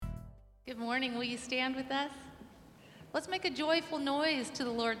Good morning. Will you stand with us? Let's make a joyful noise to the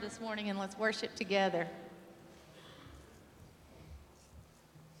Lord this morning and let's worship together.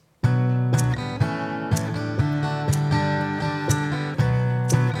 You're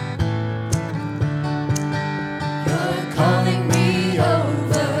calling me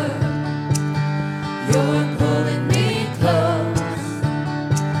over. You're pulling me close.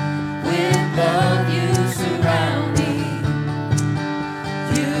 With love you surround me.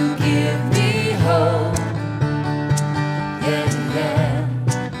 You give me hope. Yeah, yeah.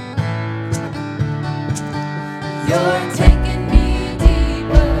 You're taking me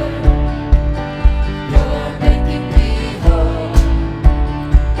deeper. You're making me whole.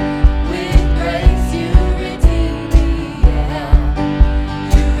 With grace you redeem me, yeah.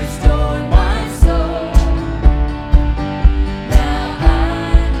 You restore my soul. Now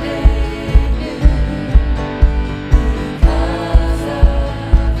I'm made new because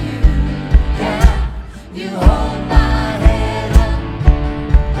of you, yeah. You hold my head up.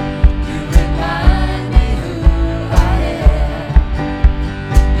 You remind me who I am.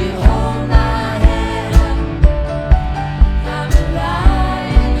 You hold my head up. I'm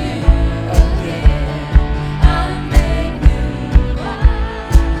alive in you again. I'm made new.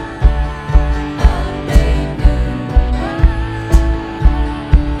 I'm made new.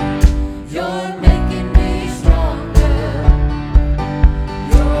 You're making me stronger.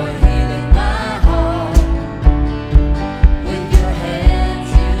 You're healing my heart. With your hands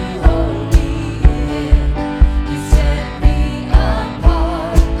you hold me in. You set me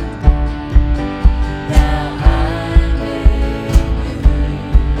apart. Now I'm made new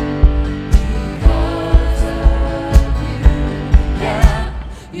because of you, yeah.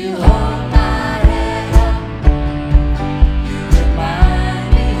 You hold my head up. You remind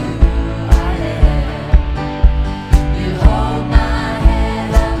me who I am. You hold my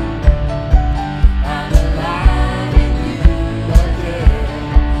head up. I'm alive in you again.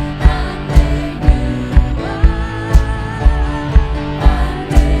 I'm made new. I'm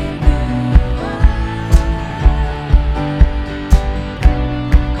made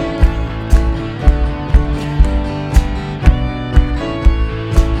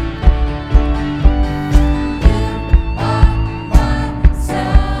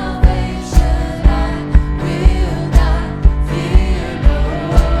salvation, I will not fear no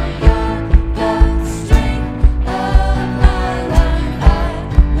one. You're the strength of my life. I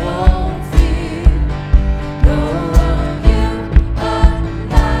won't fear no one. You are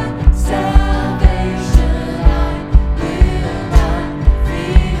my salvation. I will not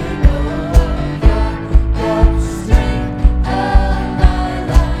fear no one. You're the strength of my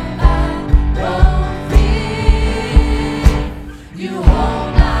life. I won't fear. You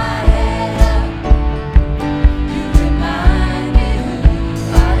hold my head up. You remind me who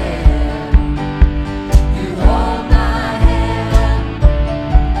I am. You hold my head up.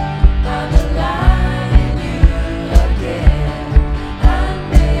 I'm alive in you again. I'm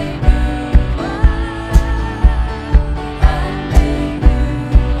made new. I'm made new.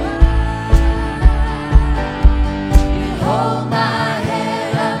 You hold my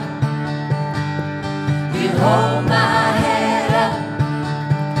head up. You hold my head up.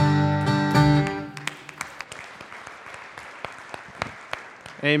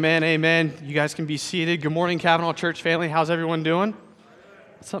 Amen, amen. You guys can be seated. Good morning, Cavanaugh Church family. How's everyone doing?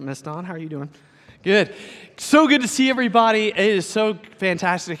 What's up, Miss Dawn? How are you doing? Good. So good to see everybody. It is so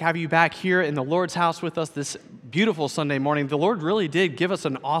fantastic to have you back here in the Lord's house with us this beautiful Sunday morning. The Lord really did give us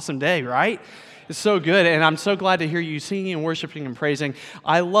an awesome day, right? It's so good, and I'm so glad to hear you singing and worshiping and praising.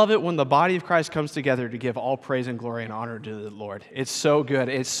 I love it when the body of Christ comes together to give all praise and glory and honor to the Lord. It's so good.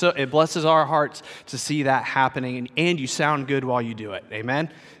 It blesses our hearts to see that happening, and you sound good while you do it.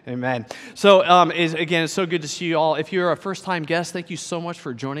 Amen? Amen. So, it's so good to see you all. If you're a first-time guest, thank you so much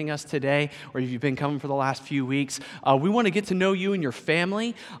for joining us today, or if you've been coming for the last few weeks. We want to get to know you and your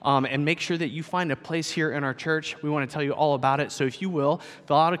family and make sure that you find a place here in our church. We want to tell you all about it. So if you will,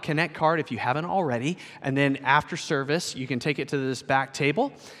 fill out a Connect card if you haven't already, and then after service, you can take it to this back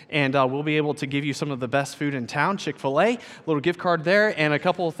table, and we'll be able to give you some of the best food in town, Chick-fil-A, little gift card there, and a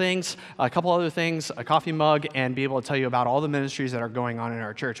couple other things, a coffee mug, and be able to tell you about all the ministries that are going on in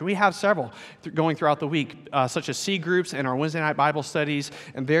our church. We have several going throughout the week, such as C groups and our Wednesday night Bible studies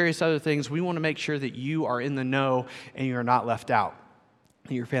and various other things. We want to make sure that you are in the know and you are not left out.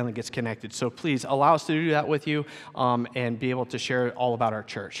 Your family gets connected. So please allow us to do that with you and be able to share all about our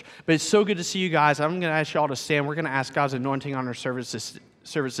church. But it's so good to see you guys. I'm going to ask you all to stand. We're going to ask God's anointing on our services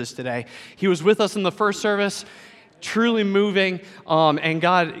today. He was with us in the first service. truly moving, and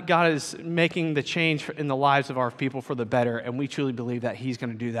God is making the change in the lives of our people for the better, and we truly believe that He's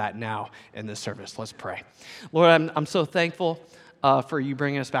going to do that now in this service. Let's pray. Lord, I'm so thankful for you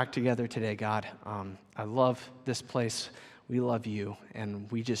bringing us back together today, God. I love this place. We love you,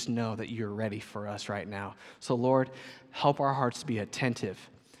 and we just know that you're ready for us right now. So, Lord, help our hearts to be attentive.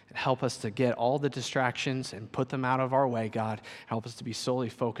 Help us to get all the distractions and put them out of our way, God. Help us to be solely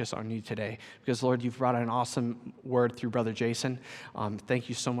focused on you today. Because, Lord, you've brought an awesome word through Brother Jason. Thank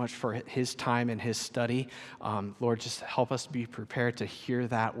you so much for his time and his study. Lord, just help us be prepared to hear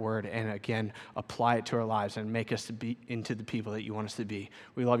that word and, again, apply it to our lives and make us to be into the people that you want us to be.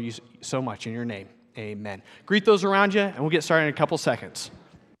 We love you so much in your name. Amen. Greet those around you, and we'll get started in a couple seconds.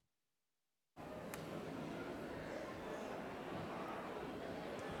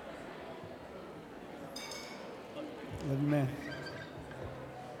 Love you, man.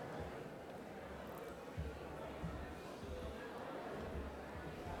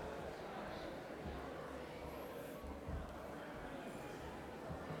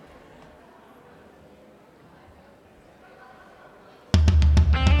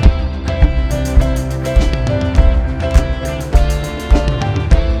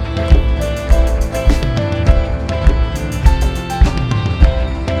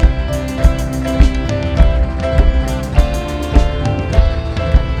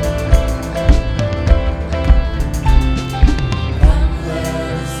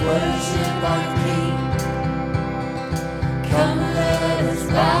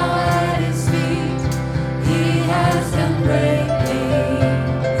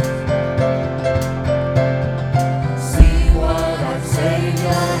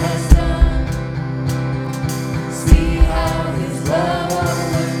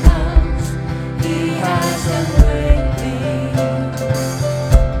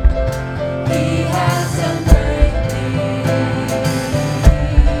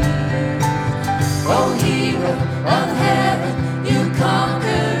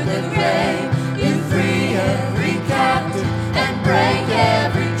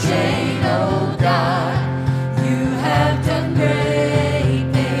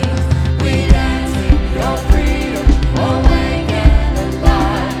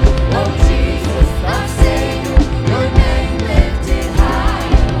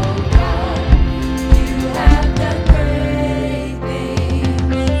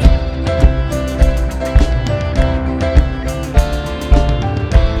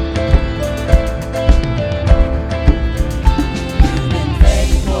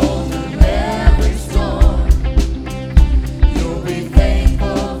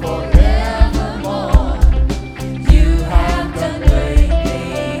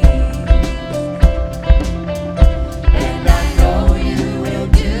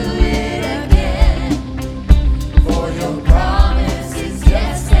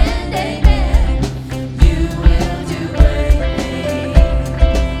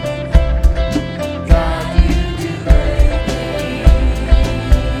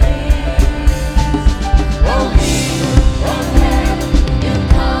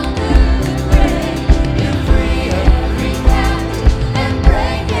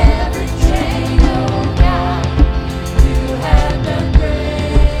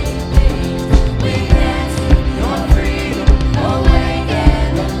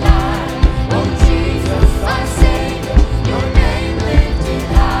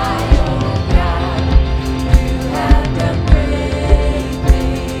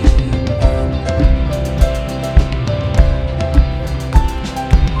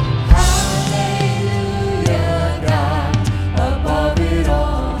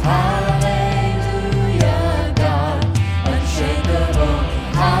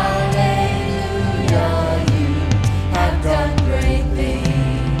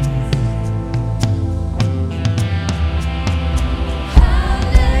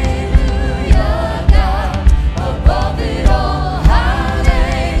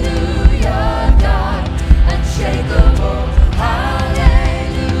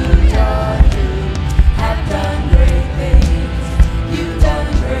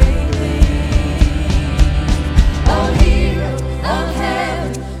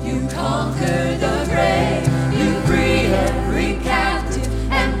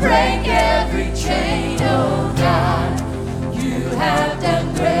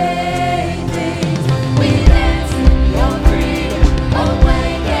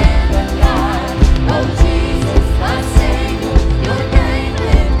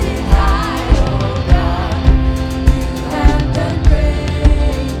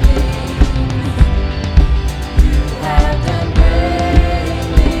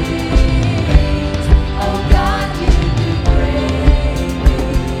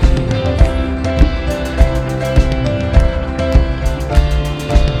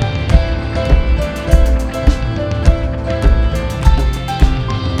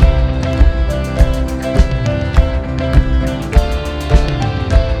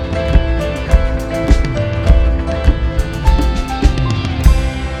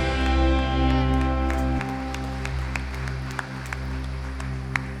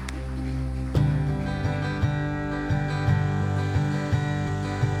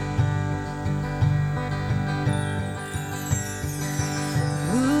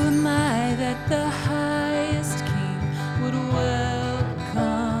 that the highest King would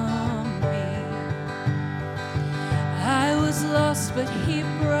welcome me. I was lost, but he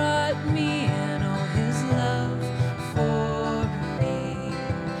brought me in. Oh, his love for me.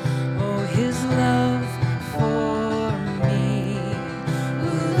 Oh, his love for me.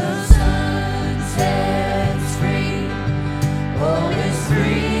 Who the Son sets free, oh, is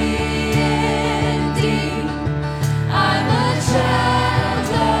free indeed. I'm a child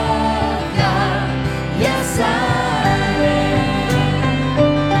of God. Yes, I am.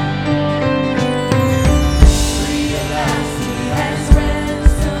 Free at last, he has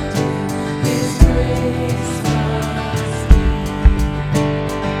ransomed me. His grace was me.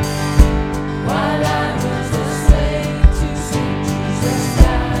 While I was a slave to sin, Jesus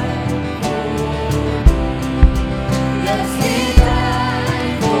died for me. Yes, he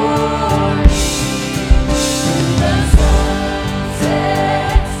died for me. The Son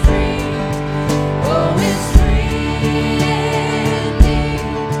sets free, oh, it's free indeed.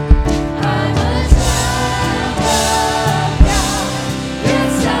 I'm a child of God.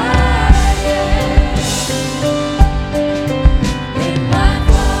 Yes, I am. In my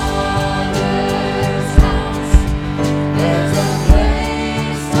Father's house, there's a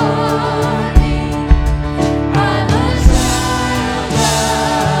place for me. I'm a child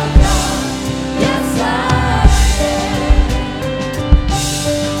of God. Yes, I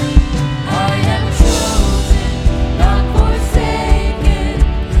am chosen, not forsaken.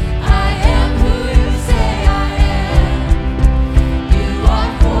 I am who you say I am. You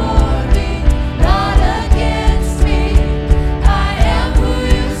are for me, not against me. I am who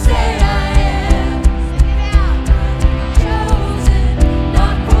you say I am. Chosen,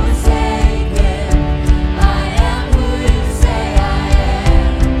 not forsaken. I am who you say I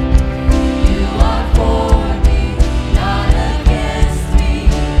am. You are for me, not against me.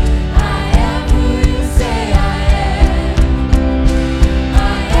 I am who you say I am. I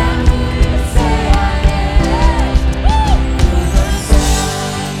am who you say I am. Who the Son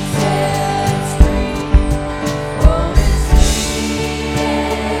sets free, oh, is free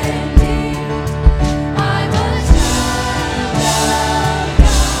indeed. I'm a child of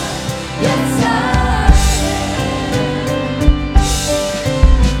God. Yes, I am.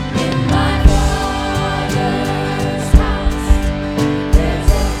 In my Father's house,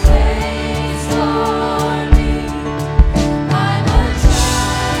 there's a place for me. I'm a child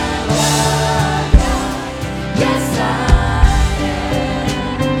of God. Yes, I am.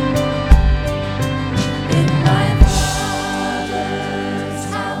 In my Father's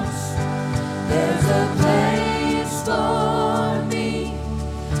house, there's a place for me.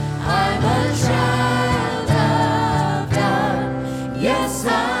 I'm a child of God. Yes, I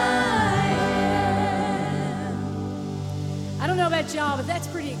am. I don't know about y'all, but that's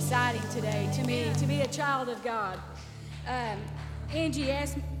pretty exciting today to me, to be a child of God. Angie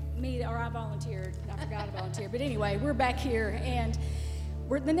asked me, or I volunteered. I forgot to volunteer. But anyway, we're back here, and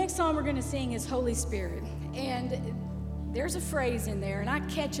the next song we're going to sing is Holy Spirit. And there's a phrase in there, and I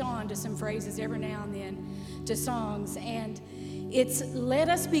catch on to some phrases every now and then to songs, and it's let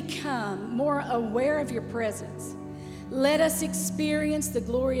us become more aware of your presence. Let us experience the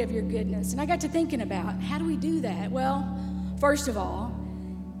glory of your goodness. And I got to thinking about, how do we do that? Well, first of all,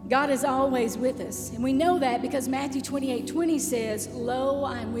 God is always with us. And we know that because Matthew 28:20 says, lo,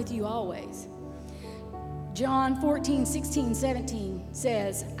 I'm with you always. John 14:16-17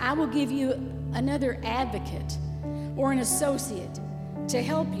 says, I will give you another advocate or an associate to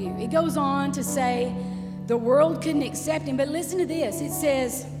help you. It goes on to say, the world couldn't accept him, but listen to this. It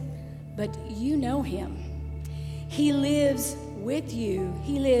says, but you know him. He lives with you.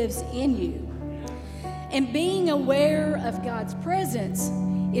 He lives in you. And being aware of God's presence,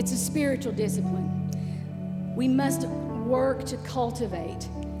 it's a spiritual discipline. We must work to cultivate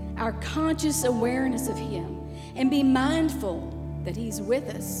our conscious awareness of him and be mindful that he's with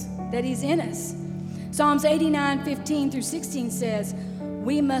us, that he's in us. Psalms 89:15-16 says,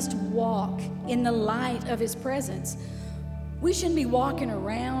 we must walk in the light of his presence. We shouldn't be walking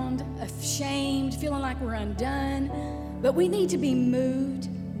around ashamed, feeling like we're undone, but we need to be moved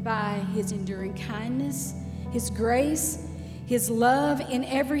by his enduring kindness, his grace, his love in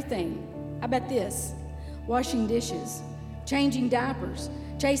everything. How about this? Washing dishes, changing diapers,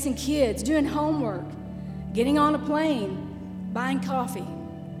 chasing kids, doing homework, getting on a plane, buying coffee.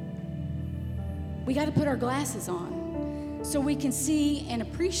 We got to put our glasses on so we can see and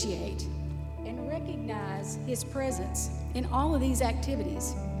appreciate and recognize his presence in all of these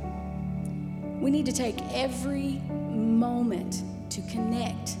activities. We need to take every moment to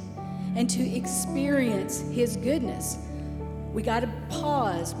connect and to experience his goodness. We got to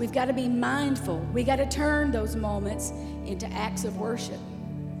pause. We've got to be mindful. We got to turn those moments into acts of worship,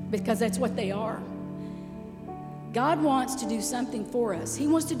 because that's what they are. God wants to do something for us. He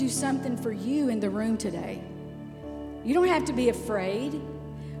wants to do something for you in the room today. You don't have to be afraid.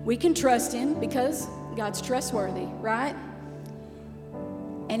 We can trust him because God's trustworthy, right?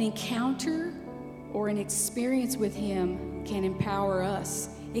 An encounter or an experience with him can empower us.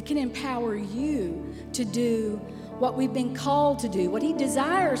 It can empower you to do what we've been called to do, what he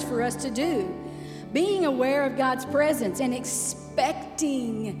desires for us to do. Being aware of God's presence and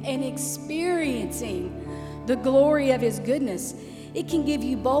expecting and experiencing the glory of his goodness. It can give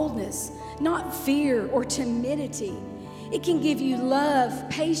you boldness, not fear or timidity. It can give you love,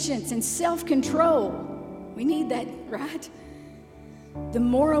 patience, and self-control. We need that, right? The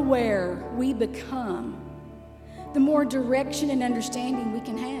more aware we become, the more direction and understanding we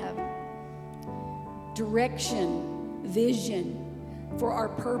can have. Direction, vision for our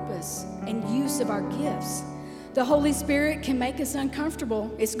purpose and use of our gifts. The Holy Spirit can make us uncomfortable.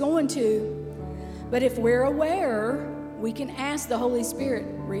 It's going to. But if we're aware, we can ask the Holy Spirit,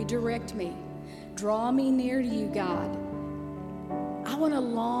 redirect me. Draw me near to you, God. I want to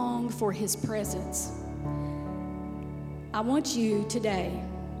long for his presence. I want you today,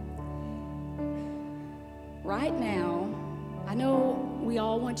 right now, I know we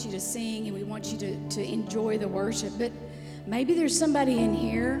all want you to sing and we want you to enjoy the worship, but maybe there's somebody in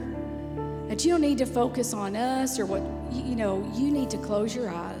here that you don't need to focus on us or what, you need to close your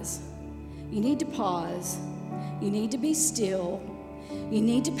eyes. You need to pause. You need to be still. You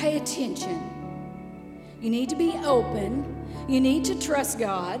need to pay attention. You need to be open. You need to trust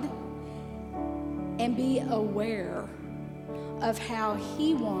God and be aware of how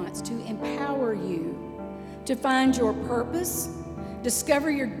he wants to empower you to find your purpose,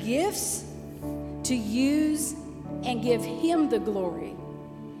 discover your gifts, to use and give him the glory.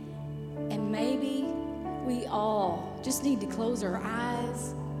 And maybe we all just need to close our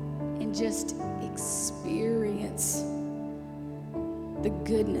eyes and just experience the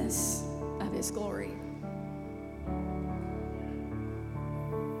goodness of his glory.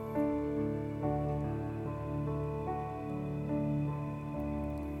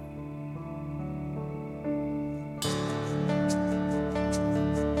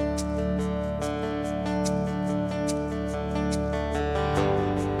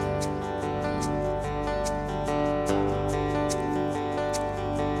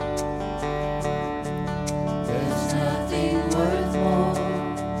 There's nothing worth more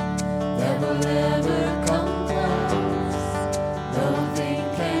that will ever come close. Nothing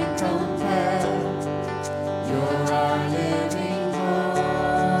can compare. You're our living hope.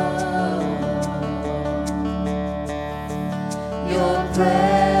 Your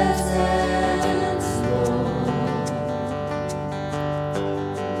presence, Lord.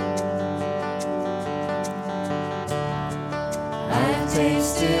 I've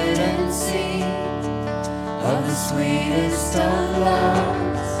tasted and seen of the sweetest of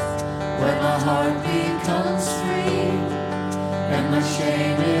loves, where my heart becomes free and my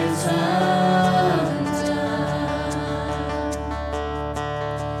shame is undone.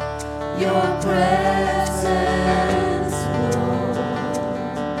 Your presence, Lord.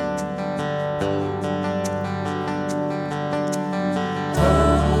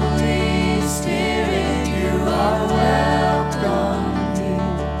 Holy Spirit, you are welcome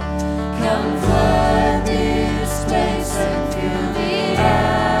here. Come flood this place and fill the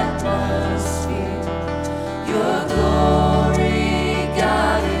atmosphere. Your glory,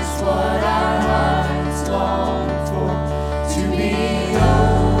 God, is what our hearts long for, to be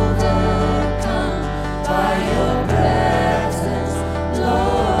overcome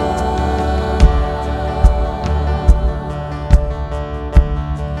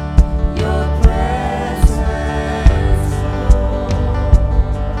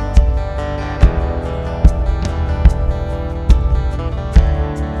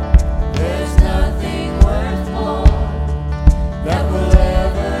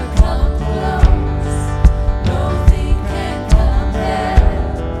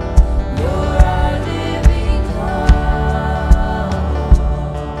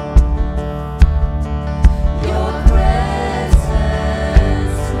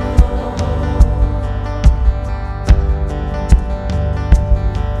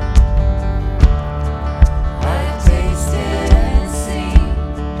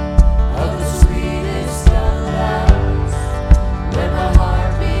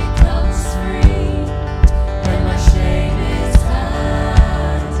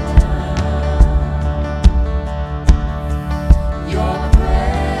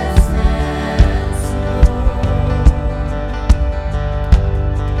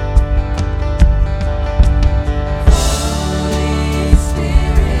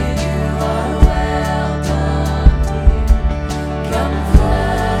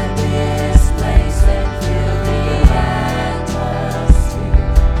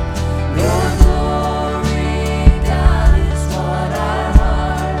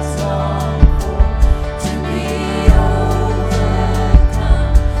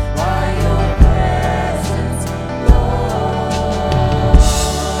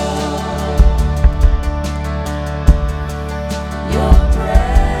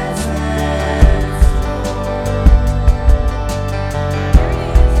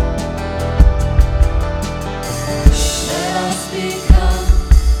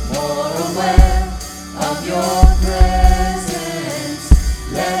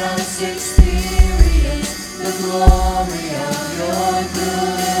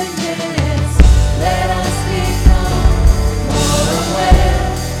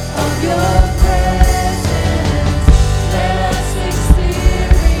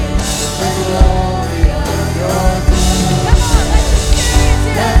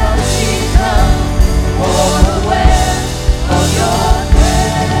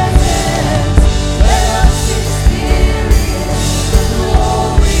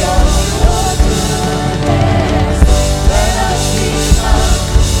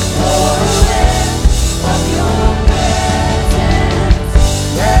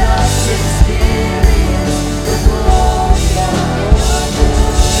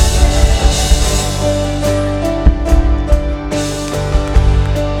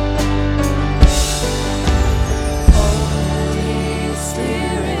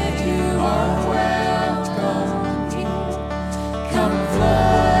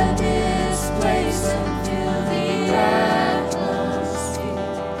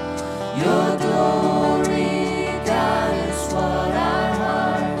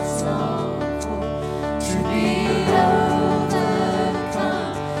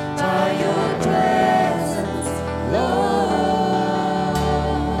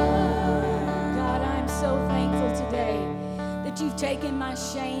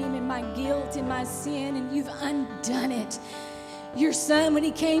shame and my guilt and my sin, and you've undone it. Your son, when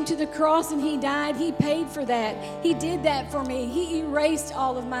he came to the cross and he died, he paid for that. He did that for me. He erased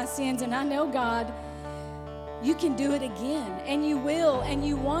all of my sins. And I know, God, you can do it again. And you will, and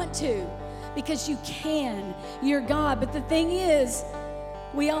you want to, because you can. You're God. But the thing is,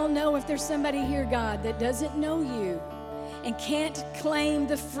 we all know if there's somebody here, God, that doesn't know you and can't claim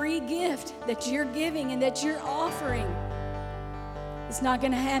the free gift that you're giving and that you're offering, it's not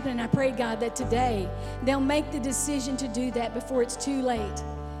going to happen. And I pray, God, that today they'll make the decision to do that before it's too late.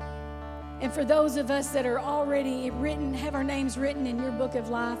 And for those of us that are already written, have our names written in your book of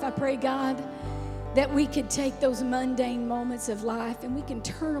life, I pray, God, that we could take those mundane moments of life and we can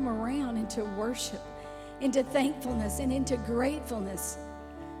turn them around into worship, into thankfulness, and into gratefulness.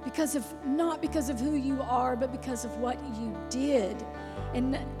 Not because of who you are, but because of what you did.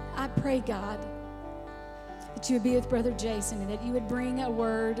 And I pray, God, that you would be with Brother Jason and that you would bring a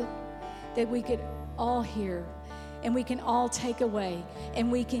word that we could all hear and we can all take away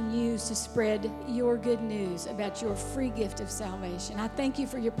and we can use to spread your good news about your free gift of salvation. I thank you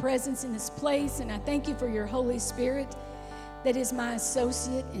for your presence in this place, and I thank you for your Holy Spirit that is my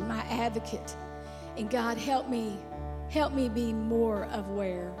associate and my advocate. And God, help me be more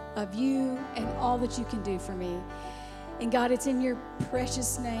aware of you and all that you can do for me. And God, it's in your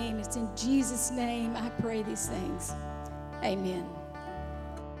precious name, it's in Jesus' name I pray these things. Amen.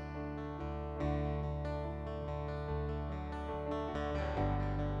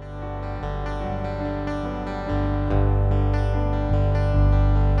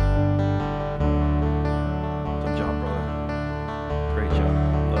 Good job, brother. Great job.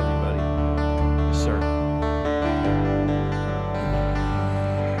 Love you, buddy. Yes, sir.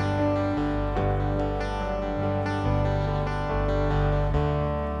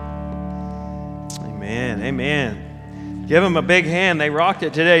 Amen. Give them a big hand. They rocked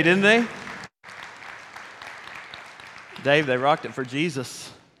it today, didn't they? Dave, they rocked it for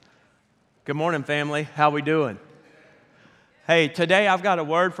Jesus. Good morning, family. How we doing? Hey, today I've got a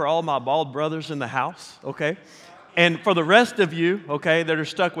word for all my bald brothers in the house, okay? And for the rest of you, okay, that are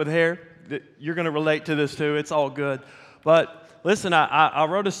stuck with hair, you're going to relate to this too. It's all good. But listen, I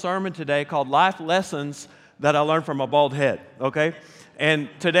wrote a sermon today called Life Lessons That I Learned from a Bald Head, okay? And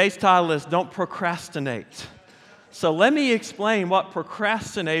today's title is Don't Procrastinate. So let me explain what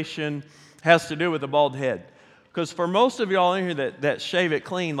procrastination has to do with a bald head. Because for most of y'all in here that shave it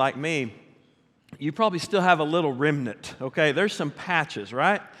clean like me, you probably still have a little remnant, okay? There's some patches,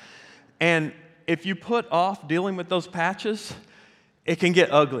 right? And if you put off dealing with those patches, it can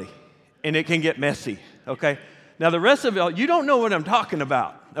get ugly and it can get messy, okay? Now the rest of y'all, you don't know what I'm talking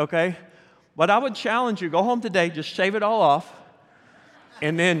about, okay? But I would challenge you, go home today, just shave it all off,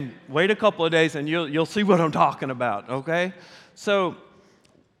 and then wait a couple of days and you'll see what I'm talking about, okay? So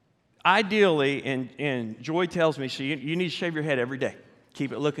ideally, and Joy tells me, you need to shave your head every day.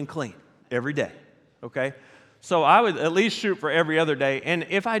 Keep it looking clean every day, okay? So I would at least shoot for every other day. And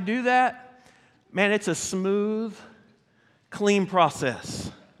if I do that, man, it's a smooth, clean process.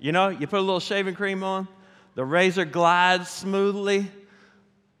 You know, you put a little shaving cream on, the razor glides smoothly,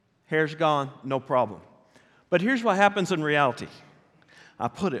 hair's gone, no problem. But here's what happens in reality. I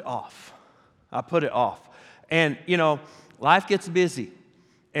put it off. And, you know, life gets busy.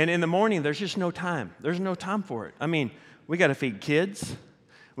 And in the morning, there's just no time. There's no time for it. I mean, we got to feed kids.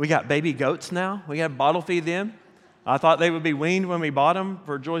 We got baby goats now. We got to bottle feed them. I thought they would be weaned when we bought them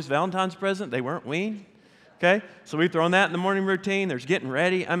for Joy's Valentine's present. They weren't weaned. Okay? So we've thrown that in the morning routine. There's getting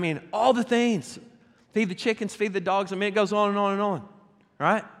ready. I mean, all the things. Feed the chickens, feed the dogs. I mean, it goes on and on and on.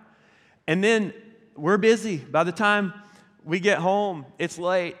 Right? And then we're busy. By the time we get home, it's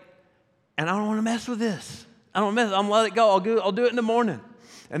late, and I don't want to mess with this. I'm going to let it go. I'll do it in the morning.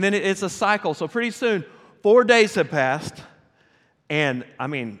 And then it's a cycle. So pretty soon, 4 days have passed, and, I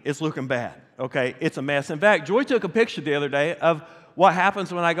mean, it's looking bad, okay? It's a mess. In fact, Joy took a picture the other day of what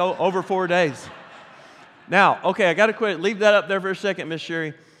happens when I go over 4 days. Now, okay, I got to quit. Leave that up there for a second, Miss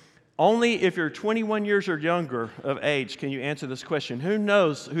Sherry. Only if you're 21 years or younger of age can you answer this question. Who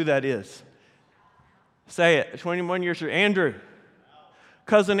knows who that is? Say it. 21 years or Andrew.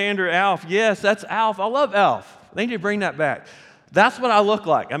 Cousin Andrew, Alf. Yes, that's Alf. I love Alf. They need to bring that back. That's what I look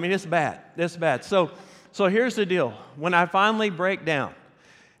like. I mean, it's bad. It's bad. So here's the deal. When I finally break down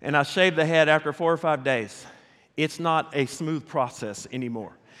and I shave the head after 4 or 5 days, it's not a smooth process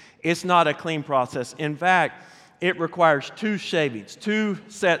anymore. It's not a clean process. In fact, it requires 2 shavings, 2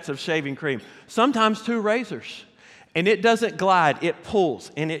 sets of shaving cream, sometimes 2 razors. And it doesn't glide. It pulls,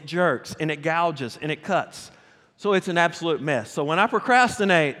 and it jerks, and it gouges, and it cuts. So it's an absolute mess. So when I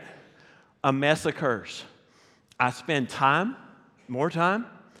procrastinate, a mess occurs. I spend time more time,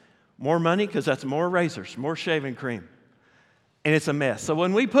 more money, because that's more razors, more shaving cream. And it's a mess. So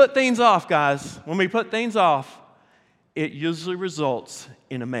when we put things off, guys, it usually results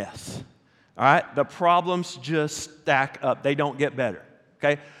in a mess. All right? The problems just stack up. They don't get better.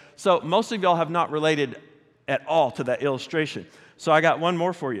 Okay? So most of y'all have not related at all to that illustration. So I got one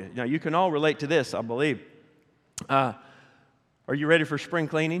more for you. Now, you can all relate to this, I believe. Are you ready for spring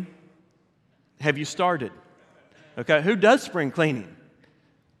cleaning? Have you started? Okay, who does spring cleaning?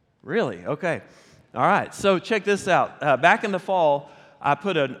 Really? Okay. All right, so check this out. Back in the fall, I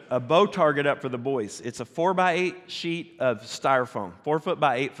put a bow target up for the boys. It's a 4x8 sheet of styrofoam, 4 foot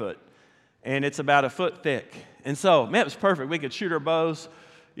by 8 foot, and it's about a foot thick. And so, man, it was perfect. We could shoot our bows.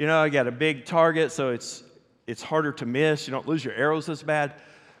 You know, I got a big target, so it's harder to miss. You don't lose your arrows as bad.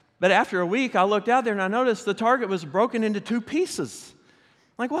 But after a week, I looked out there and I noticed the target was broken into 2 pieces.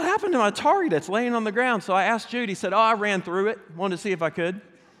 I'm like, what happened to my target? It's laying on the ground. So I asked Jude. He said, I ran through it. Wanted to see if I could.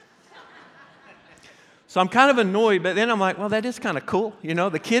 So I'm kind of annoyed, but then I'm like, well, that is kind of cool. You know,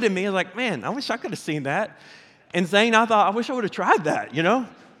 the kid in me is like, man, I wish I could have seen that. And Zane, I thought, I wish I would have tried that, you know?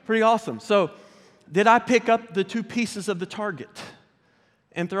 Pretty awesome. So did I pick up the 2 pieces of the target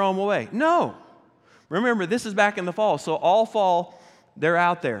and throw them away? No. Remember, this is back in the fall. So all fall, they're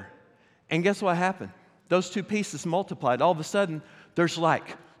out there. And guess what happened? Those 2 pieces multiplied. All of a sudden, there's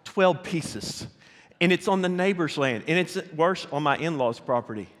like 12 pieces. And it's on the neighbor's land. And it's worse, on my in-laws'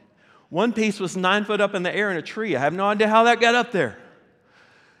 property. 1 piece was 9 foot up in the air in a tree. I have no idea how that got up there.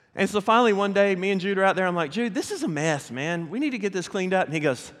 And so finally one day, me and Jude are out there. I'm like, Jude, this is a mess, man. We need to get this cleaned up. And he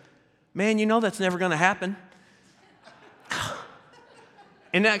goes, man, you know that's never going to happen.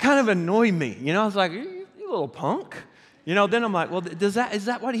 And that kind of annoyed me. You know, I was like, you little punk. You know, then I'm like, well, is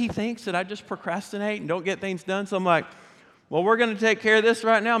that what he thinks, that I just procrastinate and don't get things done? So I'm like, well, we're going to take care of this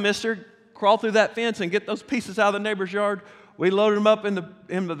right now, mister. Crawl through that fence and get those pieces out of the neighbor's yard. We loaded them up in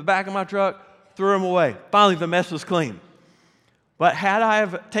the back of my truck, threw them away. Finally, the mess was clean. But had I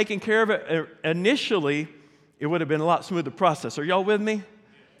have taken care of it initially, it would have been a lot smoother process. Are y'all with me?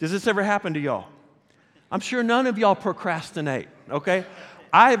 Does this ever happen to y'all? I'm sure none of y'all procrastinate, okay?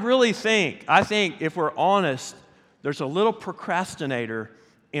 I think if we're honest, there's a little procrastinator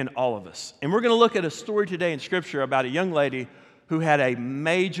in all of us. And we're going to look at a story today in Scripture about a young lady who had a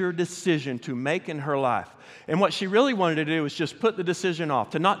major decision to make in her life. And what she really wanted to do was just put the decision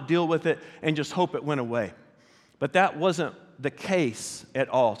off, to not deal with it and just hope it went away. But that wasn't the case at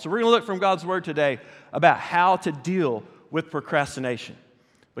all. So we're going to look from God's Word today about how to deal with procrastination.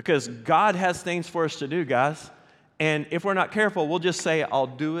 Because God has things for us to do, guys. And if we're not careful, we'll just say, I'll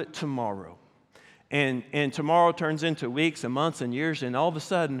do it tomorrow. And tomorrow turns into weeks and months and years, and all of a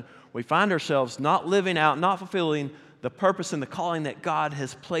sudden, we find ourselves not living out, not fulfilling the purpose and the calling that God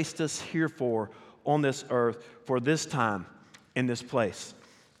has placed us here for on this earth for this time in this place.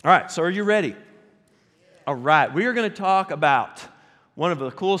 All right, so are you ready? All right, we are going to talk about one of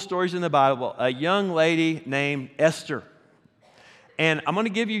the coolest stories in the Bible, a young lady named Esther. And I'm going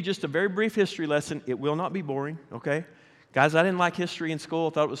to give you just a very brief history lesson. It will not be boring, okay? Guys, I didn't like history in school.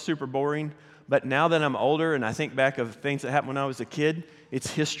 I thought it was super boring. But now that I'm older and I think back of things that happened when I was a kid, it's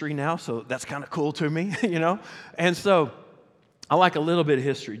history now, so that's kind of cool to me, you know? And so I like a little bit of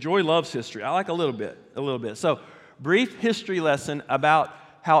history. Joy loves history. I like a little bit. So brief history lesson about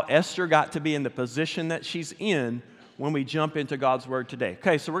how Esther got to be in the position that she's in when we jump into God's Word today.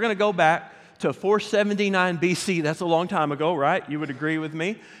 Okay, so we're going to go back to 479 BC. That's a long time ago, right? You would agree with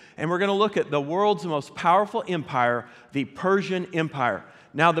me? And we're going to look at the world's most powerful empire, the Persian Empire.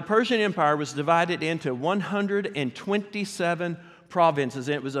 Now, the Persian Empire was divided into 127 provinces,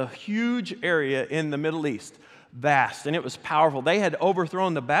 and it was a huge area in the Middle East, vast, and it was powerful. They had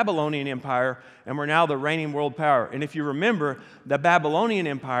overthrown the Babylonian Empire and were now the reigning world power. And if you remember, the Babylonian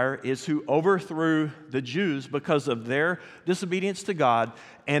Empire is who overthrew the Jews because of their disobedience to God,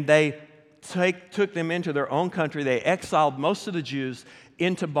 and they took them into their own country. They exiled most of the Jews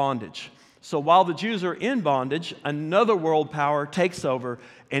into bondage. So while the Jews are in bondage, another world power takes over,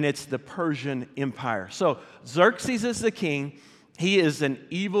 and it's the Persian Empire. So Xerxes is the king. He is an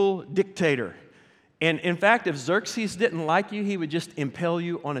evil dictator. And in fact, if Xerxes didn't like you, he would just impale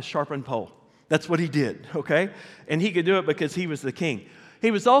you on a sharpened pole. That's what he did, okay? And he could do it because he was the king. He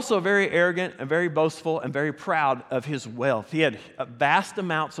was also very arrogant and very boastful and very proud of his wealth. He had vast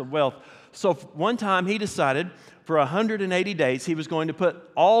amounts of wealth. So one time he decided for 180 days he was going to put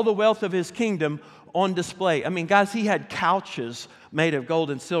all the wealth of his kingdom on display. I mean, guys, he had couches made of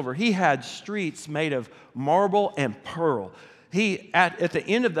gold and silver. He had streets made of marble and pearl. He, at the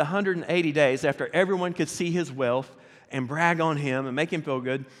end of the 180 days, after everyone could see his wealth and brag on him and make him feel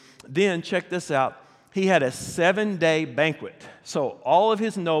good, then, check this out, he had a 7-day banquet. So all of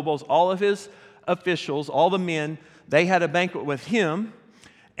his nobles, all of his officials, all the men, they had a banquet with him.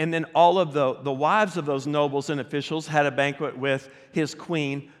 And then all of the wives of those nobles and officials had a banquet with his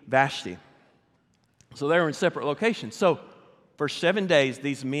queen, Vashti. So they were in separate locations. So for 7 days,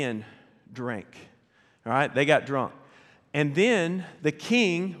 these men drank. All right, they got drunk. And then the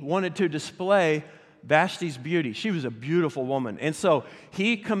king wanted to display Vashti's beauty. She was a beautiful woman. And so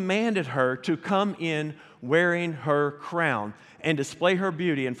he commanded her to come in wearing her crown and display her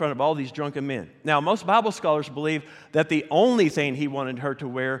beauty in front of all these drunken men. Now, most Bible scholars believe that the only thing he wanted her to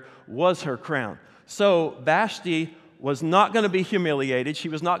wear was her crown. So Vashti was not going to be humiliated. She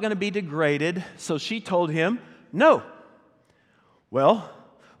was not going to be degraded. So she told him, no. Well,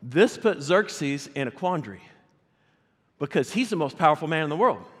 this put Xerxes in a quandary because he's the most powerful man in the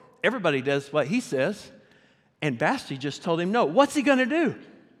world. Everybody does what he says, and Vashti just told him no. What's he going to do?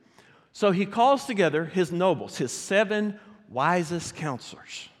 So he calls together his nobles, his 7 wisest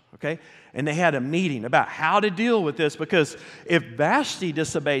counselors, okay? And they had a meeting about how to deal with this because if Vashti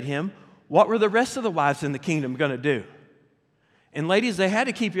disobeyed him, what were the rest of the wives in the kingdom going to do? And ladies, they had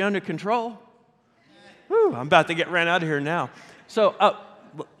to keep you under control. Whew, I'm about to get ran out of here now. So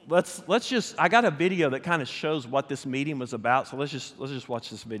let's just, I got a video that kind of shows what this meeting was about, so let's just watch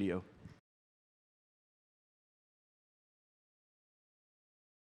this video.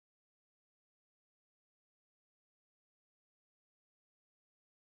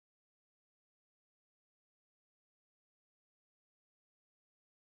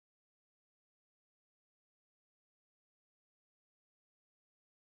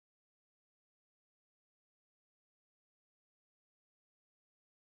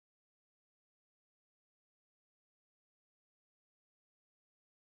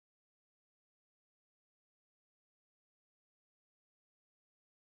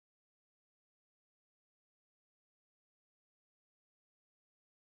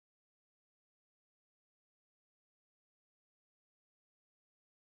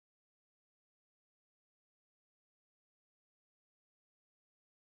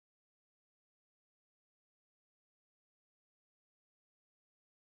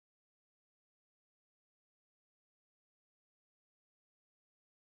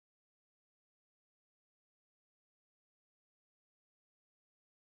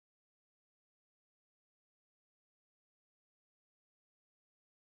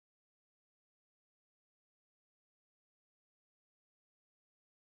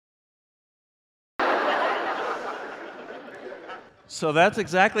 So that's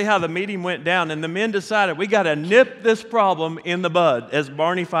exactly how the meeting went down. And the men decided, we got to nip this problem in the bud, as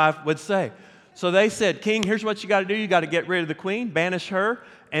Barney Fife would say. So they said, King, here's what you got to do. You got to get rid of the queen, banish her,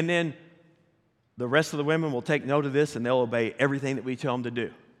 and then the rest of the women will take note of this and they'll obey everything that we tell them to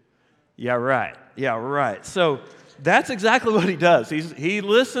do. Yeah, right. Yeah, right. So that's exactly what he does. He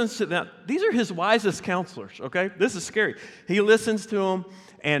listens to them. These are his wisest counselors, okay? This is scary. He listens to them,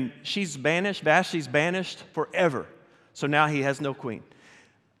 and she's banished. Vashti's banished forever. So now he has no queen.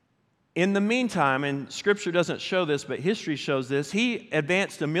 In the meantime, and Scripture doesn't show this, but history shows this, he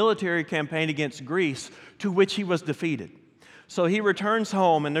advanced a military campaign against Greece to which he was defeated. So he returns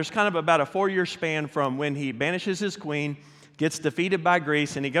home, and there's kind of about a 4-year span from when he banishes his queen, gets defeated by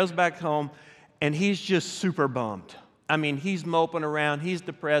Greece, and he goes back home, and he's just super bummed. I mean, he's moping around, he's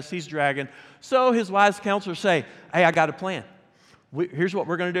depressed, he's dragging. So his wise counselors say, hey, I got a plan. Here's what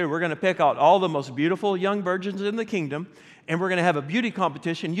we're going to do. We're going to pick out all the most beautiful young virgins in the kingdom, and we're going to have a beauty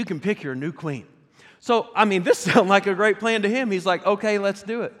competition. You can pick your new queen. So, I mean, this sounds like a great plan to him. He's like, okay, let's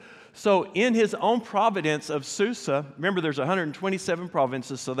do it. So in his own province of Susa, remember there's 127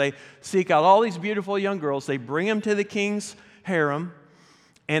 provinces, so they seek out all these beautiful young girls. They bring them to the king's harem,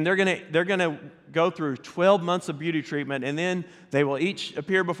 and they're going to go through 12 months of beauty treatment, and then they will each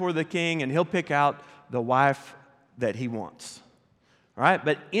appear before the king, and he'll pick out the wife that he wants. All right,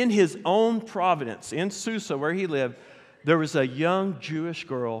 but in his own province, in Susa, where he lived, there was a young Jewish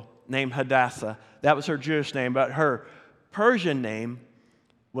girl named Hadassah. That was her Jewish name, but her Persian name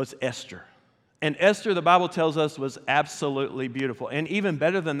was Esther. And Esther, the Bible tells us, was absolutely beautiful. And even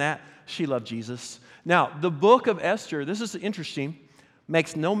better than that, she loved Jesus. Now, the book of Esther, this is interesting,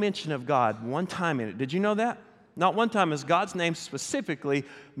 makes no mention of God one time in it. Did you know that? Not one time is God's name specifically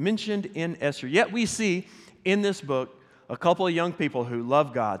mentioned in Esther. Yet we see in this book a couple of young people who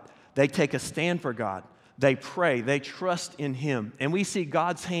love God. They take a stand for God. They pray. They trust in Him. And we see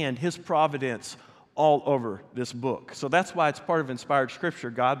God's hand, His providence, all over this book. So that's why it's part of inspired Scripture.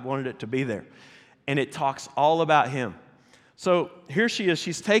 God wanted it to be there. And it talks all about Him. So here she is.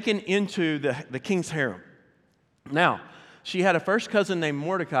 She's taken into the king's harem. Now, she had a first cousin named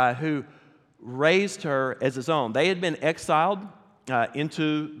Mordecai who raised her as his own. They had been exiled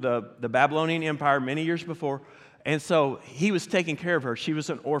into the Babylonian Empire many years before, and so he was taking care of her. She was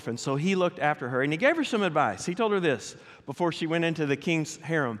an orphan, so he looked after her, and he gave her some advice. He told her this before she went into the king's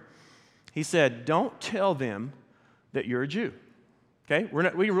harem. He said, don't tell them that you're a Jew. Okay?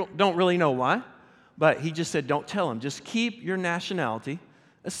 We don't really know why, but he just said, don't tell them. Just keep your nationality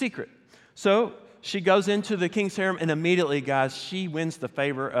a secret. So she goes into the king's harem, and immediately, guys, she wins the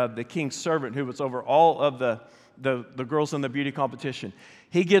favor of the king's servant who was over all of the girls in the beauty competition.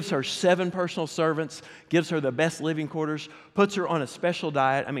 He gives her 7 personal servants, gives her the best living quarters, puts her on a special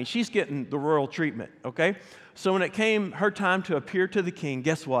diet. I mean, she's getting the royal treatment, okay? So when it came her time to appear to the king,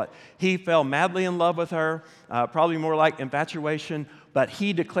 guess what? He fell madly in love with her, probably more like infatuation, but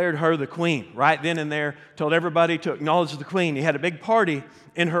he declared her the queen right then and there, told everybody to acknowledge the queen. He had a big party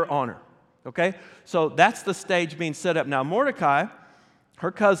in her honor, okay? So that's the stage being set up. Now, Mordecai,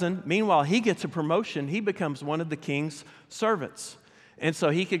 her cousin, meanwhile, he gets a promotion. He becomes one of the king's servants. And so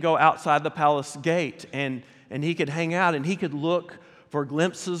he could go outside the palace gate, and he could hang out, and he could look for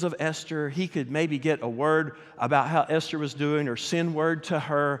glimpses of Esther. He could maybe get a word about how Esther was doing or send word to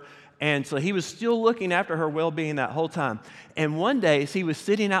her. And so he was still looking after her well-being that whole time. And one day, as he was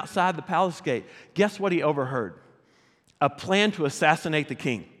sitting outside the palace gate, guess what he overheard? A plan to assassinate the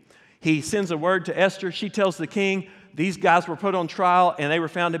king. He sends a word to Esther. She tells the king, these guys were put on trial, and they were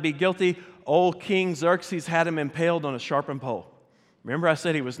found to be guilty. Old King Xerxes had him impaled on a sharpened pole. Remember I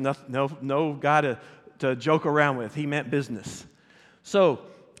said he was no guy to joke around with. He meant business. So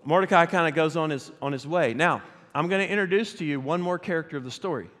Mordecai kind of goes on his way. Now, I'm going to introduce to you one more character of the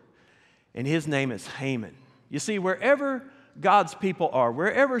story, and his name is Haman. You see, wherever God's people are,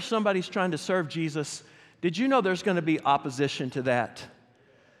 wherever somebody's trying to serve Jesus, did you know there's going to be opposition to that?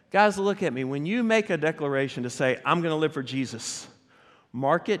 Guys, look at me. When you make a declaration to say, I'm going to live for Jesus,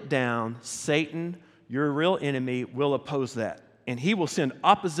 mark it down. Satan, your real enemy, will oppose that. And he will send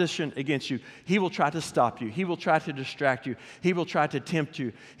opposition against you. He will try to stop you. He will try to distract you. He will try to tempt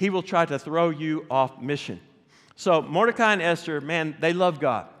you. He will try to throw you off mission. So Mordecai and Esther, man, they loved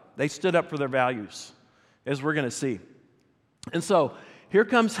God. They stood up for their values, as we're going to see. And so here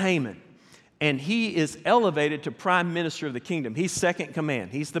comes Haman, and he is elevated to prime minister of the kingdom. He's second in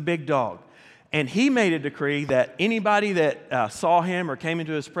command. He's the big dog. And he made a decree that anybody that saw him or came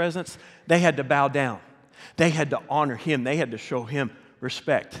into his presence, they had to bow down. They had to honor him. They had to show him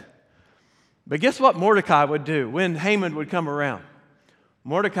respect. But guess what Mordecai would do when Haman would come around?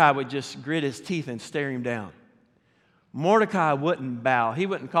 Mordecai would just grit his teeth and stare him down. Mordecai wouldn't bow. He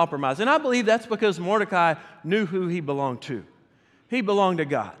wouldn't compromise. And I believe that's because Mordecai knew who he belonged to. He belonged to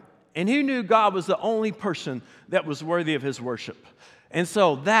God. And he knew God was the only person that was worthy of his worship. And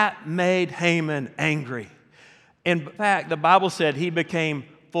so that made Haman angry. In fact, the Bible said he became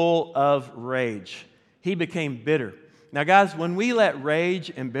full of rage. He became bitter. Now, guys, when we let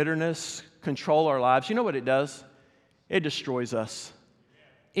rage and bitterness control our lives, you know what it does? It destroys us.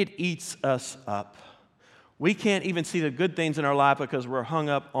 It eats us up. We can't even see the good things in our life because we're hung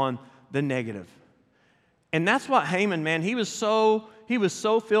up on the negative. And that's what Haman, man, he was so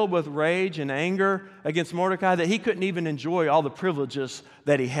filled with rage and anger against Mordecai that he couldn't even enjoy all the privileges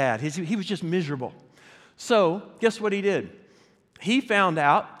that he had. He was just miserable. So, guess what he did? He found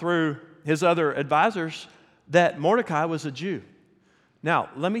out through his other advisors that Mordecai was a Jew. Now,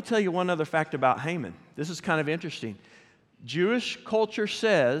 let me tell you one other fact about Haman. This is kind of interesting. Jewish culture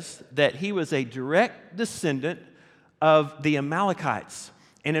says that he was a direct descendant of the Amalekites.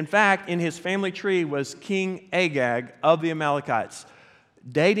 And in fact, in his family tree was King Agag of the Amalekites,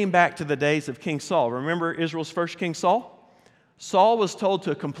 dating back to the days of King Saul. Remember Israel's first king, Saul? Saul was told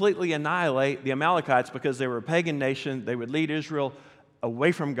to completely annihilate the Amalekites because they were a pagan nation. They would lead Israel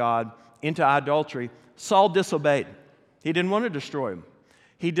away from God into idolatry. Saul disobeyed. He didn't want to destroy him.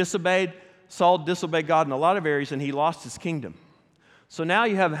 Saul disobeyed God in a lot of areas, and he lost his kingdom. So now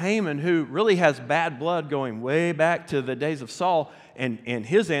you have Haman, who really has bad blood going way back to the days of Saul and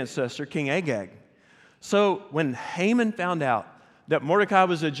his ancestor, King Agag. So when Haman found out that Mordecai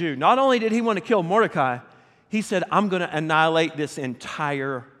was a Jew, not only did he want to kill Mordecai, he said, I'm going to annihilate this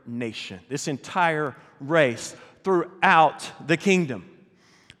entire nation, this entire race throughout the kingdom.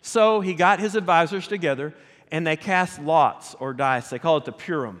 So he got his advisors together, and they cast lots or dice. They call it the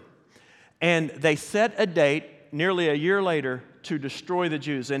Purim. And they set a date nearly a year later to destroy the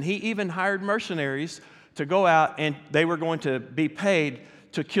Jews. And he even hired mercenaries to go out, and they were going to be paid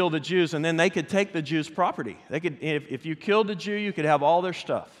to kill the Jews, and then they could take the Jews' property. They could, if you killed a Jew, you could have all their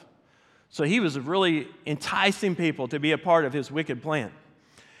stuff. So he was really enticing people to be a part of his wicked plan.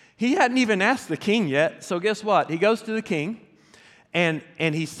 He hadn't even asked the king yet, so guess what? He goes to the king, And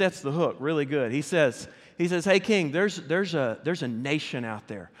he sets the hook really good. He says, hey, king, there's a nation out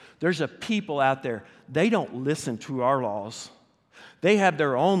there. There's a people out there. They don't listen to our laws. They have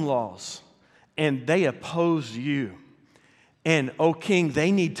their own laws, and they oppose you. And, O king,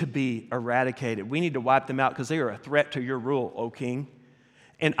 they need to be eradicated. We need to wipe them out because they are a threat to your rule, O king.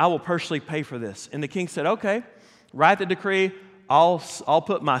 And I will personally pay for this. And the king said, okay, write the decree. I'll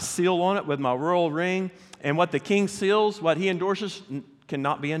put my seal on it with my royal ring. And what the king seals, what he endorses,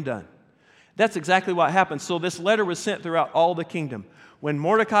 cannot be undone. That's exactly what happened. So this letter was sent throughout all the kingdom. When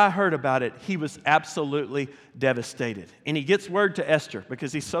Mordecai heard about it, he was absolutely devastated. And he gets word to Esther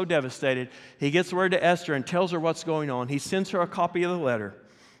because he's so devastated. He gets word to Esther and tells her what's going on. He sends her a copy of the letter.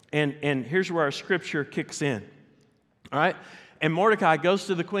 And here's where our scripture kicks in. All right? And Mordecai goes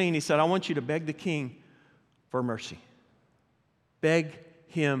to the queen. He said, I want you to beg the king for mercy. Beg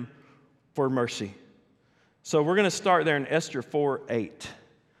him for mercy. So we're going to start there in Esther 4:8.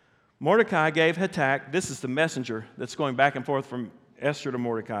 Mordecai gave Hatak, this is the messenger that's going back and forth from Esther to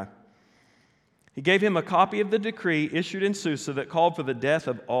Mordecai. He gave him a copy of the decree issued in Susa that called for the death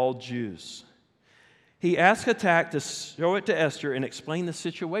of all Jews. He asked Hatak to show it to Esther and explain the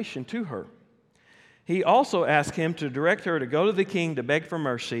situation to her. He also asked him to direct her to go to the king to beg for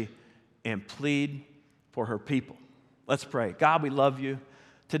mercy and plead for her people. Let's pray. God, we love you.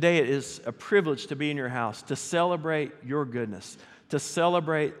 Today it is a privilege to be in your house, to celebrate your goodness, to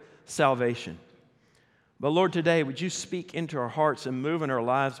celebrate salvation. But Lord, today, would you speak into our hearts and move in our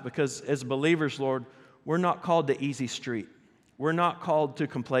lives? Because as believers, Lord, we're not called to easy street. We're not called to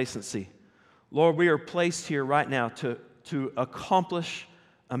complacency. Lord, we are placed here right now to accomplish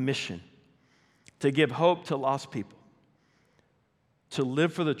a mission, to give hope to lost people, to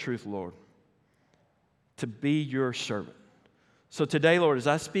live for the truth, Lord, to be your servant. So today, Lord, as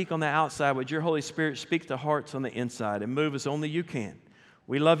I speak on the outside, would your Holy Spirit speak to hearts on the inside and move as only you can.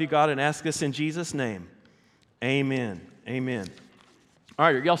 We love you, God, and ask this in Jesus' name. Amen. Amen. All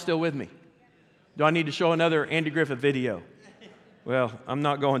right, are y'all still with me? Do I need to show another Andy Griffith video? Well, I'm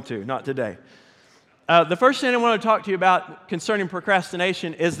not going to, not today. The first thing I want to talk to you about concerning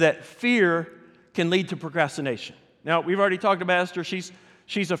procrastination is that fear can lead to procrastination. Now, we've already talked about Esther.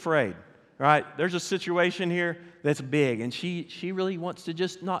 She's afraid, right? There's a situation here that's big, and she really wants to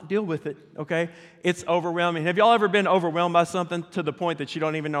just not deal with it, okay? It's overwhelming. Have y'all ever been overwhelmed by something to the point that you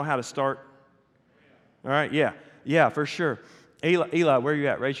don't even know how to start? All right, yeah, for sure. Eli, where are you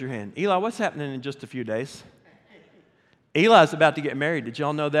at? Raise your hand. Eli, what's happening in just a few days? Eli's about to get married. Did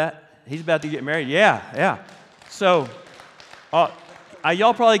y'all know that? He's about to get married. Yeah. So,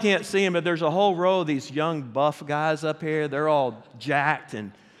 y'all probably can't see him, but there's a whole row of these young buff guys up here. They're all jacked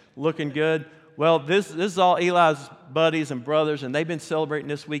and looking good. Well, this is all Eli's buddies and brothers, and they've been celebrating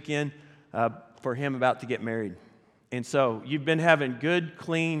this weekend for him about to get married. And so you've been having good,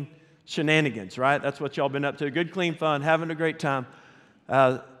 clean shenanigans, right? That's what y'all been up to. Good, clean fun, having a great time.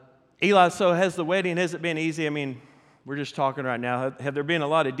 Eli, so has the wedding, has it been easy? I mean, we're just talking right now. Have there been a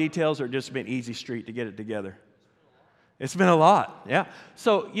lot of details or just been easy street to get it together? It's been a lot, yeah.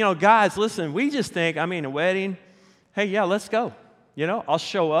 So, guys, listen, we just think, a wedding, hey, yeah, let's go. I'll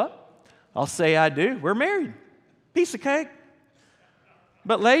show up. I'll say I do. We're married. Piece of cake.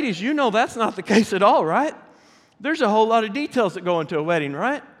 But ladies, that's not the case at all, right? There's a whole lot of details that go into a wedding,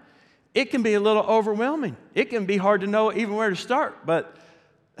 right? It can be a little overwhelming. It can be hard to know even where to start. But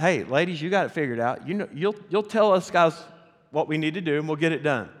hey, ladies, you got it figured out. You'll tell us guys what we need to do, and we'll get it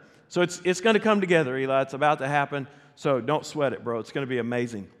done. So it's going to come together, Eli. It's about to happen. So don't sweat it, bro. It's going to be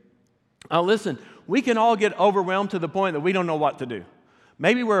amazing. Listen, we can all get overwhelmed to the point that we don't know what to do.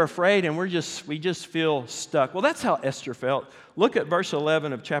 Maybe we're afraid and we just feel stuck. Well, that's how Esther felt. Look at verse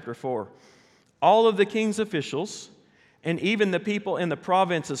 11 of chapter 4. All of the king's officials and even the people in the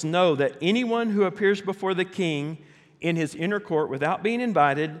provinces know that anyone who appears before the king in his inner court without being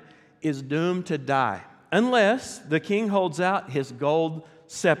invited is doomed to die, unless the king holds out his gold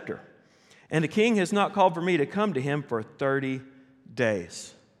scepter. And the king has not called for me to come to him for 30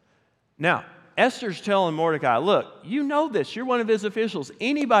 days. Now, Esther's telling Mordecai, look, you know this. You're one of his officials.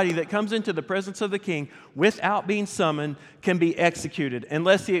 Anybody that comes into the presence of the king without being summoned can be executed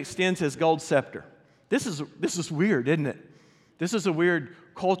unless he extends his gold scepter. This is weird, isn't it? This is a weird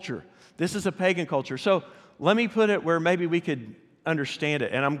culture. This is a pagan culture. So let me put it where maybe we could understand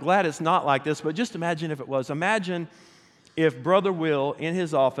it. And I'm glad it's not like this, but just imagine if it was. Imagine if Brother Will in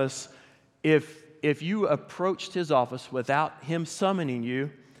his office, if you approached his office without him summoning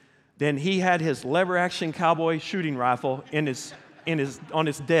you, then he had his lever-action cowboy shooting rifle on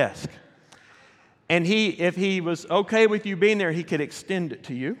his desk. And if he was okay with you being there, he could extend it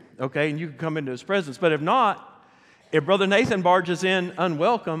to you, okay, and you could come into his presence. But if not, If Brother Nathan barges in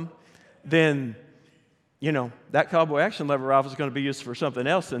unwelcome, then, that cowboy action lever rifle is going to be used for something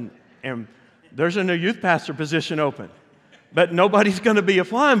else, and there's a new youth pastor position open. But nobody's going to be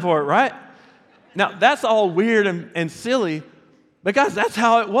applying for it, right? Now, that's all weird and silly, but guys, that's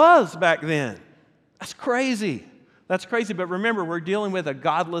how it was back then. That's crazy. That's crazy, but remember, we're dealing with a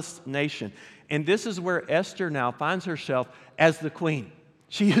godless nation. And this is where Esther now finds herself as the queen.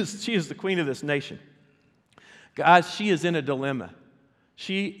 She is the queen of this nation. Guys, she is in a dilemma.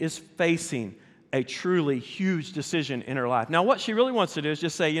 She is facing a truly huge decision in her life. Now, what she really wants to do is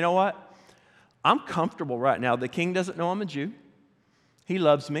just say, you know what? I'm comfortable right now. The king doesn't know I'm a Jew. He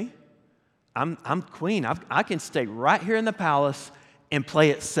loves me. I'm queen. I can stay right here in the palace and play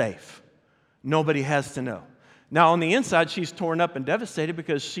it safe. Nobody has to know. Now, on the inside, she's torn up and devastated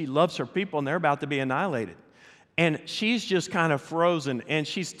because she loves her people and they're about to be annihilated. And she's just kind of frozen, and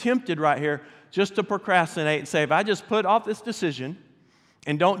she's tempted right here just to procrastinate and say, if I just put off this decision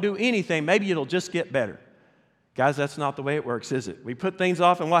and don't do anything, maybe it'll just get better. Guys, that's not the way it works, is it? We put things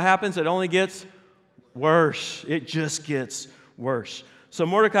off, and what happens? It only gets worse. It just gets worse. So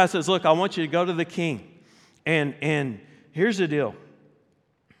Mordecai says, look, I want you to go to the king. And here's the deal.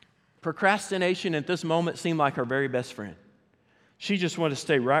 Procrastination at this moment seemed like her very best friend. She just wanted to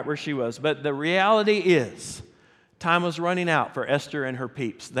stay right where she was. But the reality is, time was running out for Esther and her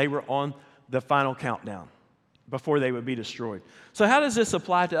peeps. They were on the final countdown before they would be destroyed. So how does this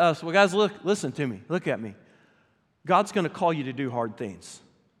apply to us? Well, guys, listen to me. Look at me. God's going to call you to do hard things.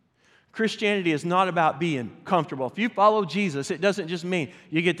 Christianity is not about being comfortable. If you follow Jesus, it doesn't just mean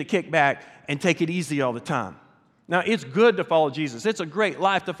you get to kick back and take it easy all the time. Now, it's good to follow Jesus. It's a great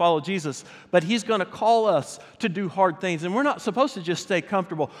life to follow Jesus, but he's going to call us to do hard things, and we're not supposed to just stay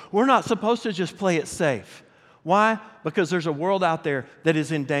comfortable. We're not supposed to just play it safe. Why? Because there's a world out there that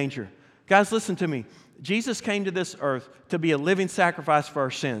is in danger. Guys, listen to me. Jesus came to this earth to be a living sacrifice for our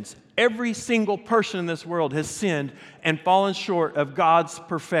sins. Every single person in this world has sinned and fallen short of God's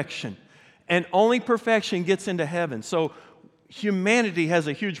perfection, and only perfection gets into heaven. So humanity has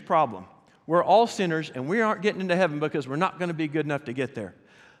a huge problem. We're all sinners, and we aren't getting into heaven because we're not going to be good enough to get there.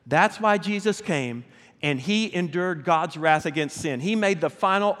 That's why Jesus came, and he endured God's wrath against sin. He made the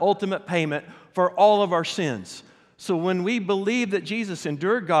final, ultimate payment for all of our sins. So when we believe that Jesus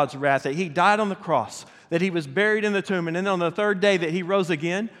endured God's wrath, that he died on the cross, that he was buried in the tomb, and then on the third day that he rose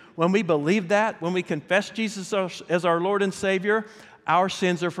again, when we believe that, when we confess Jesus as our Lord and Savior, our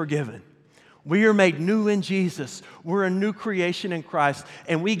sins are forgiven. We are made new in Jesus. We're a new creation in Christ,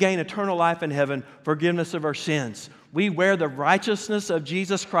 and we gain eternal life in heaven, forgiveness of our sins. We wear the righteousness of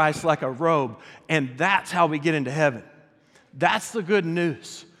Jesus Christ like a robe, and that's how we get into heaven. That's the good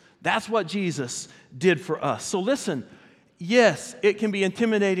news. That's what Jesus did for us. So listen, yes, it can be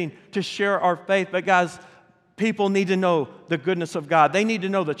intimidating to share our faith, but guys, people need to know the goodness of God. They need to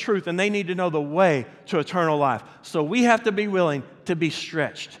know the truth, and they need to know the way to eternal life. So we have to be willing to be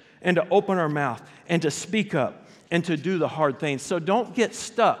stretched and to open our mouth and to speak up and to do the hard things. So don't get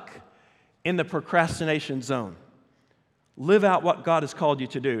stuck in the procrastination zone. Live out what God has called you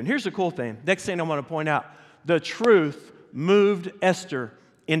to do. And here's the cool thing. Next thing I want to point out, the truth moved Esther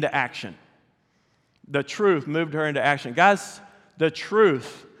into action. The truth moved her into action. Guys, the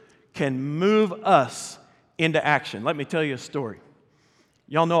truth can move us into action. Let me tell you a story.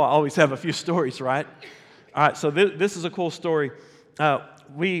 Y'all know I always have a few stories, right? All right, so this is a cool story.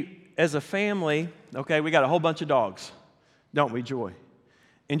 We, as a family, okay, we got a whole bunch of dogs, don't we, Joy?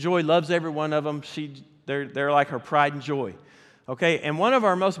 And Joy loves every one of them. They're like her pride and joy, okay? And one of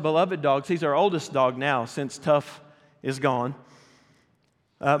our most beloved dogs, he's our oldest dog now since Tough is gone.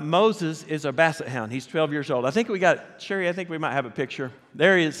 Moses is a basset hound. He's 12 years old. Sherry, I think we might have a picture.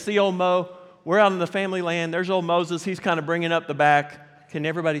 There he is. See old Mo? We're out in the family land. There's old Moses. He's kind of bringing up the back. Can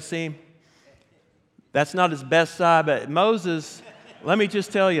everybody see him? That's not his best side, but Moses, let me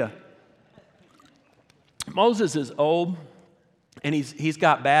just tell you, Moses is old, and he's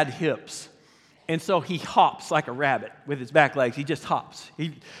got bad hips. And so he hops like a rabbit with his back legs. He just hops.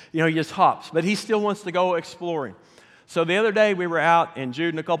 He just hops, but he still wants to go exploring. So the other day we were out, and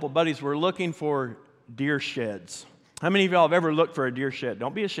Jude and a couple buddies were looking for deer sheds. How many of y'all have ever looked for a deer shed?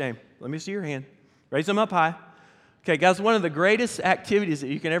 Don't be ashamed. Let me see your hand. Raise them up high. Okay, guys, one of the greatest activities that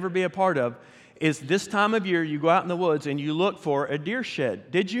you can ever be a part of is this time of year you go out in the woods and you look for a deer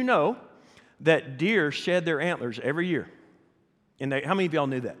shed. Did you know that deer shed their antlers every year? And how many of y'all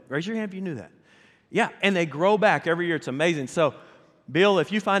knew that? Raise your hand if you knew that. Yeah, and they grow back every year. It's amazing. So, Bill,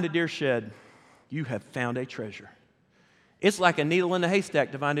 if you find a deer shed, you have found a treasure. It's like a needle in a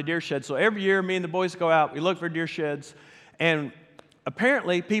haystack to find a deer shed. So every year, me and the boys go out, we look for deer sheds, and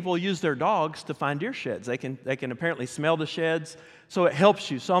apparently people use their dogs to find deer sheds. They can apparently smell the sheds, so it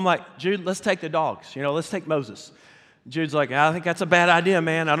helps you. So I'm like, Jude, let's take the dogs. Let's take Moses. Jude's like, I think that's a bad idea,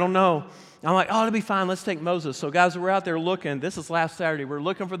 man. I don't know. I'm like, oh, it'll be fine. Let's take Moses. So guys, we're out there looking. This is last Saturday. We're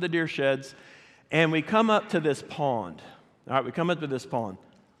looking for the deer sheds, and we come up to this pond. All right, we come up to this pond.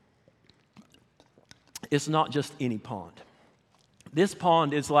 It's not just any pond. This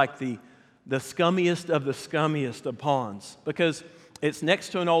pond is like the scummiest of ponds because it's next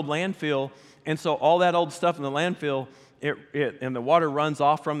to an old landfill, and so all that old stuff in the landfill, and the water runs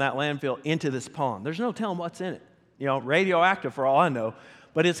off from that landfill into this pond. There's no telling what's in it. Radioactive for all I know,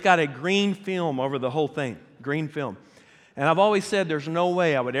 but it's got a green film over the whole thing, green film. And I've always said there's no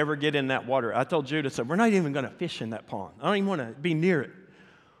way I would ever get in that water. I told Jude, I said, we're not even going to fish in that pond. I don't even want to be near it.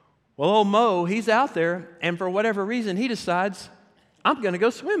 Well, old Mo, he's out there, and for whatever reason, he decides, I'm going to go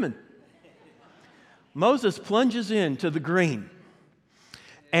swimming. Moses plunges into the green,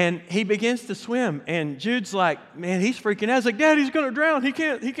 and he begins to swim, and Jude's like, man, he's freaking out. He's like, Dad, he's going to drown. He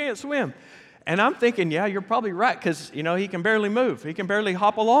can't swim. And I'm thinking, yeah, you're probably right, because, he can barely move. He can barely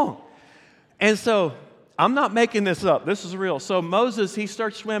hop along. And so I'm not making this up. This is real. So Moses, he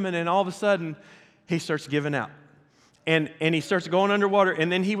starts swimming, and all of a sudden, he starts giving out. And he starts going underwater,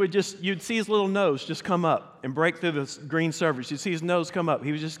 and then you'd see his little nose just come up and break through this green surface. You'd see his nose come up.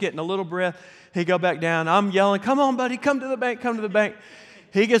 He was just getting a little breath. He'd go back down. I'm yelling, come on, buddy, come to the bank, come to the bank.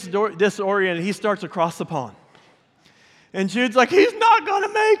 He gets disoriented. He starts across the pond. And Jude's like, he's not going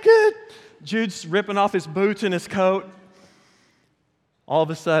to make it. Jude's ripping off his boots and his coat. All of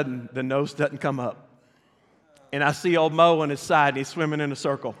a sudden, the nose doesn't come up. And I see old Mo on his side, and he's swimming in a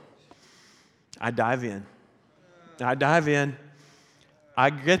circle. I dive in. I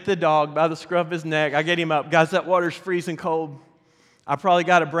get the dog by the scruff of his neck. I get him up. Guys, that water's freezing cold. I probably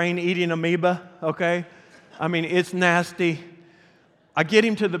got a brain-eating amoeba, okay? I mean, it's nasty. I get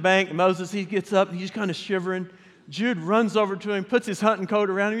him to the bank. Moses, he gets up. He's kind of shivering. Jude runs over to him, puts his hunting coat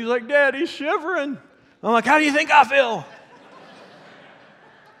around him. He's like, Dad, he's shivering. I'm like, how do you think I feel?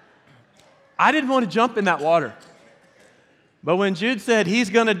 I didn't want to jump in that water. But when Jude said he's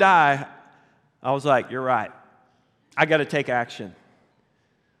going to die, I was like, you're right. I got to take action.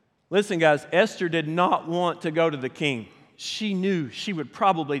 Listen, guys, Esther did not want to go to the king. She knew she would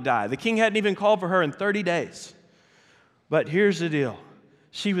probably die. The king hadn't even called for her in 30 days. But here's the deal.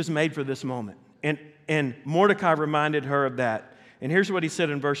 She was made for this moment. And Mordecai reminded her of that. And here's what he said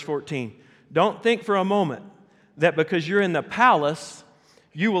in verse 14. Don't think for a moment that because you're in the palace,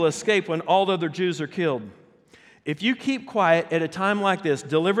 you will escape when all the other Jews are killed. If you keep quiet at a time like this,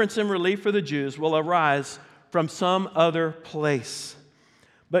 deliverance and relief for the Jews will arise from some other place.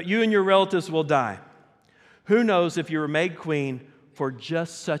 But you and your relatives will die. Who knows if you were made queen for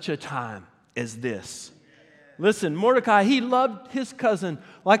just such a time as this? Listen, Mordecai, he loved his cousin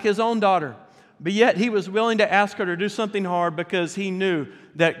like his own daughter, but yet he was willing to ask her to do something hard because he knew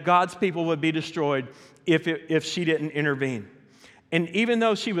that God's people would be destroyed if she didn't intervene. And even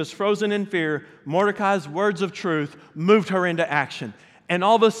though she was frozen in fear, Mordecai's words of truth moved her into action. And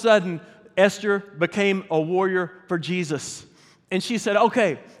all of a sudden, Esther became a warrior for Jesus. And she said,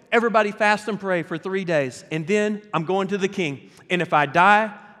 okay, everybody fast and pray for 3 days, and then I'm going to the king. And if I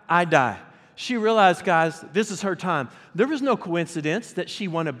die, I die. She realized, guys, this is her time. There was no coincidence that she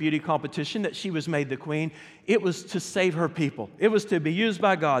won a beauty competition, that she was made the queen. It was to save her people. It was to be used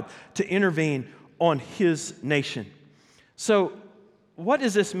by God to intervene on his nation. So what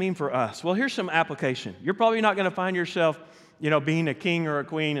does this mean for us? Well, here's some application. You're probably not going to find yourself, being a king or a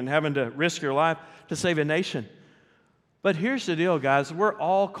queen and having to risk your life to save a nation. But here's the deal, guys. We're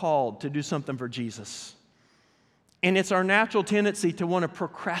all called to do something for Jesus. And it's our natural tendency to want to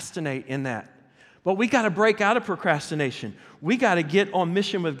procrastinate in that. But we got to break out of procrastination. We got to get on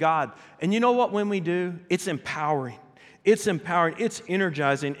mission with God. And you know what, when we do, it's empowering. It's empowering. It's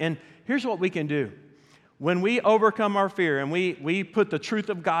energizing. And here's what we can do. When we overcome our fear and we put the truth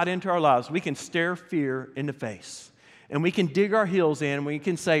of God into our lives, we can stare fear in the face. And we can dig our heels in and we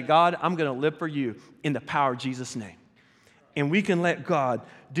can say, God, I'm going to live for you in the power of Jesus' name. And we can let God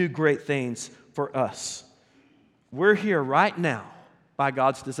do great things for us. We're here right now by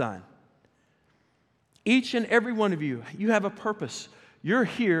God's design. Each and every one of you, you have a purpose. You're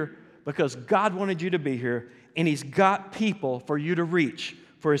here because God wanted you to be here, and he's got people for you to reach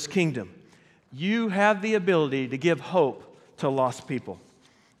for his kingdom. You have the ability to give hope to lost people.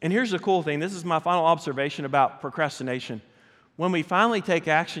 And here's the cool thing. This is my final observation about procrastination. When we finally take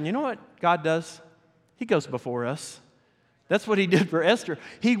action, you know what God does? He goes before us. That's what he did for Esther.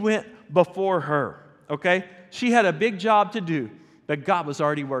 He went before her, okay? She had a big job to do, but God was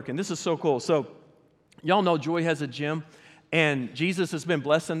already working. This is so cool. So y'all know Joy has a gym, And Jesus has been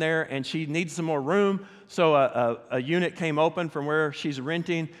blessing there, and she needs some more room. So a unit came open from where she's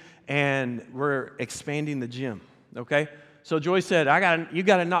renting, and we're expanding the gym, okay? So Joy said, you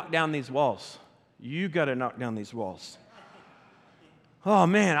got to knock down these walls. You got to knock down these walls. Oh,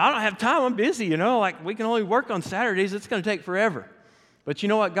 man, I don't have time. I'm busy, you know. Like, we can only work on Saturdays. It's going to take forever. But you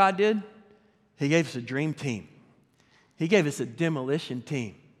know what God did? He gave us a dream team. He gave us a demolition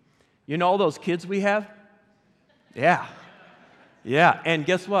team. You know all those kids we have? Yeah. Yeah, and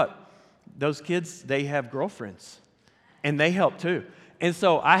guess what? Those kids, they have girlfriends, and they help too. And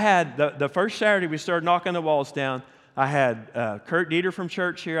so I had, the first Saturday we started knocking the walls down, I had Kurt Dieter from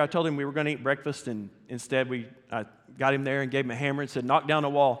church here. I told him we were going to eat breakfast, and instead I got him there and gave him a hammer and said, knock down the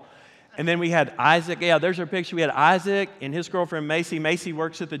wall. And then we had Isaac. Yeah, there's our picture. We had Isaac and his girlfriend, Macy. Macy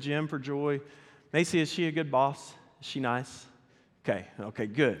works at the gym for Joy. Macy, is she a good boss? Is she nice? Okay,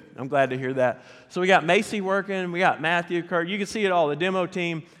 good. I'm glad to hear that. So we got Macy working. We got Matthew, Kurt. You can see it all, the demo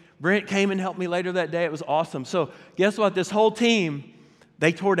team. Brent came and helped me later that day. It was awesome. So guess what? This whole team,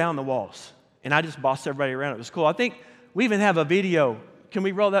 they tore down the walls. And I just bossed everybody around. It was cool. I think we even have a video. Can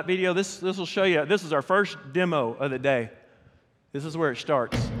we roll that video? This will show you. This is our first demo of the day. This is where it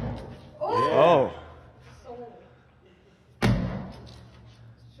starts. Oh.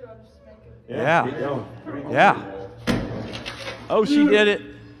 Yeah. Yeah. Oh, she did it.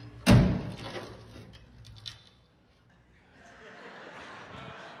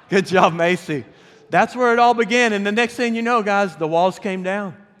 Good job, Macy. That's where it all began. And the next thing you know, guys, the walls came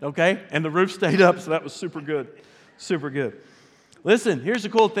down, okay? And the roof stayed up, so that was super good. Super good. Listen, here's the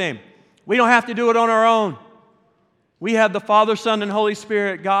cool thing. We don't have to do it on our own. We have the Father, Son, and Holy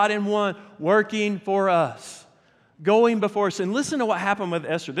Spirit, God in one, working for us, going before us. And listen to what happened with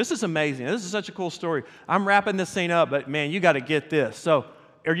Esther. This is amazing. This is such a cool story. I'm wrapping this thing up, but man, you got to get this. So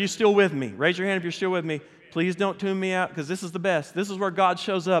are you still with me? Raise your hand if you're still with me. Please don't tune me out, because this is the best. This is where God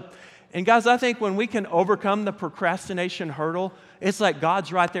shows up. And guys, I think when we can overcome the procrastination hurdle, it's like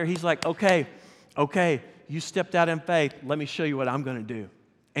God's right there. He's like, okay, you stepped out in faith. Let me show you what I'm going to do.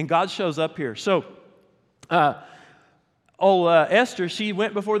 And God shows up here. So, Esther, she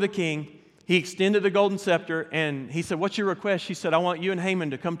went before the king. He extended the golden scepter, and he said, what's your request? She said, I want you and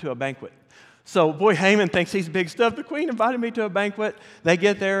Haman to come to a banquet. So, boy, Haman thinks he's big stuff. The queen invited me to a banquet. They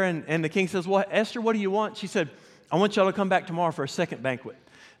get there, and the king says, well, Esther, what do you want? She said, I want y'all to come back tomorrow for a second banquet.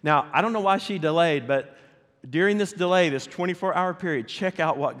 Now, I don't know why she delayed, but during this delay, this 24-hour period, check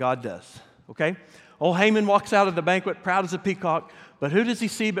out what God does, okay? Old Haman walks out of the banquet, proud as a peacock, but who does he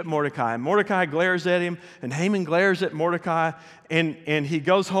see but Mordecai? And Mordecai glares at him, and Haman glares at Mordecai, and he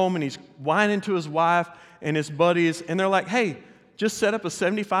goes home, and he's whining to his wife and his buddies, and they're like, hey, just set up a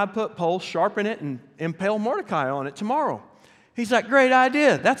 75-foot pole, sharpen it, and impale Mordecai on it tomorrow. He's like, great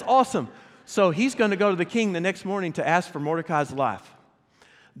idea. That's awesome. So he's going to go to the king the next morning to ask for Mordecai's life.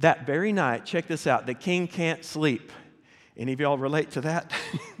 That very night, check this out, the king can't sleep. Any of y'all relate to that?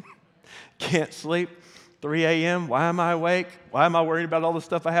 Can't sleep. 3 a.m., why am I awake? Why am I worried about all the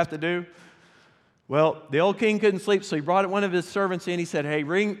stuff I have to do? Well, the old king couldn't sleep, so he brought one of his servants in. He said, hey,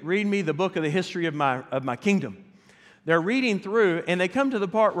 read me the book of the history of my kingdom. They're reading through, and they come to the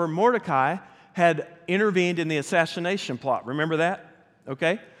part where Mordecai had intervened in the assassination plot. Remember that?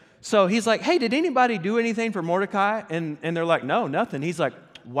 Okay? So he's like, hey, did anybody do anything for Mordecai? And they're like, no, nothing. He's like,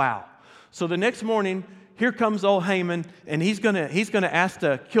 wow. So the next morning, here comes old Haman, and he's gonna ask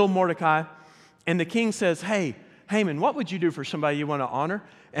to kill Mordecai. And the king says, hey, Haman, what would you do for somebody you want to honor?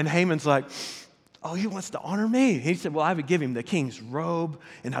 And Haman's like, oh, he wants to honor me. He said, well, I would give him the king's robe,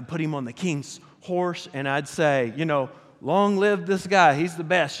 and I'd put him on the king's horse, and I'd say, long live this guy. He's the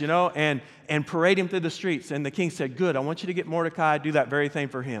best, and parade him through the streets. And the king said, good, I want you to get Mordecai, do that very thing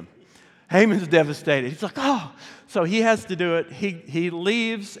for him. Haman's devastated. He's like, oh. So he has to do it. He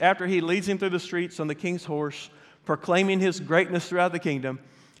leaves after he leads him through the streets on the king's horse, proclaiming his greatness throughout the kingdom.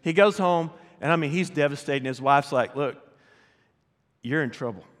 He goes home, and he's devastated. And his wife's like, look, you're in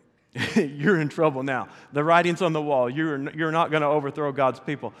trouble. You're in trouble now. The writing's on the wall. You're not going to overthrow God's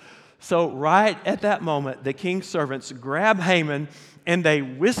people. So right at that moment, the king's servants grab Haman, and they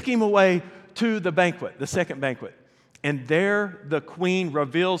whisk him away to the banquet, the second banquet. And there the queen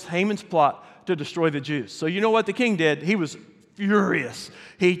reveals Haman's plot to destroy the Jews. So you know what the king did? He was furious.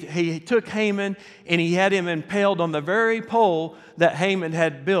 He took Haman, and he had him impaled on the very pole that Haman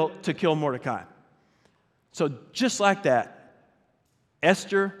had built to kill Mordecai. So just like that,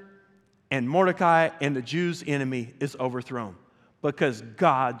 Esther and Mordecai and the Jews' enemy is overthrown because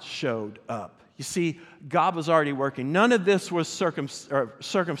God showed up. You see, God was already working. None of this was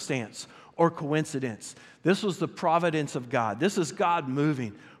circumstance or coincidence. This was the providence of God. This is God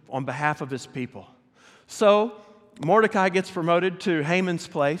moving on behalf of his people. So Mordecai gets promoted to Haman's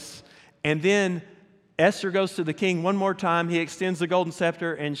place, and then Esther goes to the king one more time. He extends the golden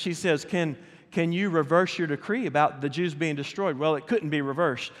scepter, and she says, can you reverse your decree about the Jews being destroyed? Well, it couldn't be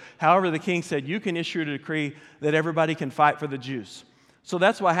reversed. However, the king said, you can issue a decree that everybody can fight for the Jews. So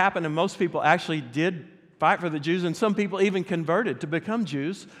that's what happened, and most people actually did fight for the Jews, and some people even converted to become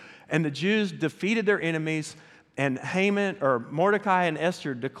Jews, and the Jews defeated their enemies, and Mordecai and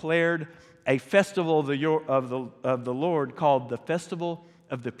Esther declared a festival of the Lord called the Festival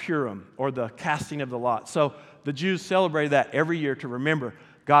of the Purim, or the casting of the lot. So the Jews celebrated that every year to remember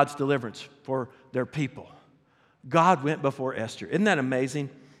God's deliverance for their people. God went before Esther. Isn't that amazing?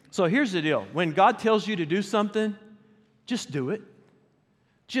 So here's the deal. When God tells you to do something, just do it.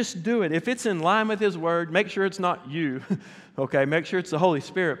 Just do it. If it's in line with His Word, make sure it's not you, okay? Make sure it's the Holy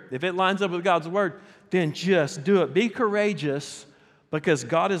Spirit. If it lines up with God's Word, then just do it. Be courageous because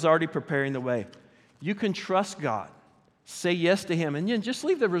God is already preparing the way. You can trust God. Say yes to Him, and then just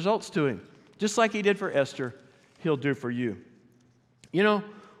leave the results to Him. Just like He did for Esther, He'll do for you. You know,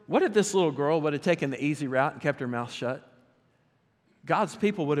 what if this little girl would have taken the easy route and kept her mouth shut? God's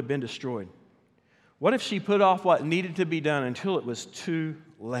people would have been destroyed. What if she put off what needed to be done until it was too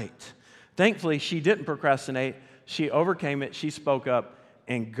late? Thankfully, she didn't procrastinate. She overcame it. She spoke up,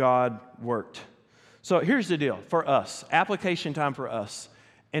 and God worked. So here's the deal for us, application time for us.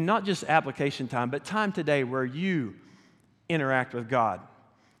 And not just application time, but time today where you interact with God.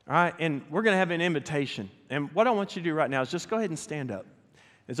 All right? And we're going to have an invitation. And what I want you to do right now is just go ahead and stand up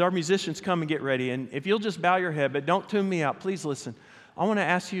as our musicians come and get ready. And if you'll just bow your head, but don't tune me out, please listen. I want to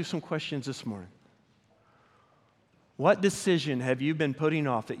ask you some questions this morning. What decision have you been putting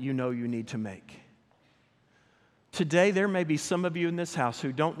off that you know you need to make? Today, there may be some of you in this house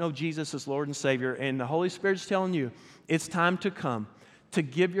who don't know Jesus as Lord and Savior, and the Holy Spirit's telling you it's time to come, to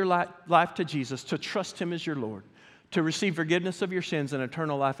give your life to Jesus, to trust Him as your Lord, to receive forgiveness of your sins and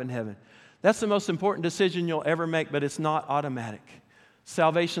eternal life in heaven. That's the most important decision you'll ever make, but it's not automatic.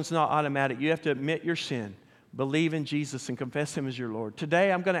 Salvation's not automatic. You have to admit your sin, believe in Jesus, and confess Him as your Lord.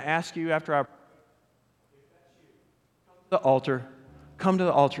 Today, I'm going to ask you after I come to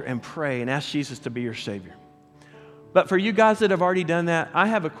the altar and pray and ask Jesus to be your Savior. But for you guys that have already done that, I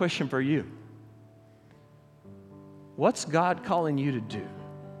have a question for you. What's God calling you to do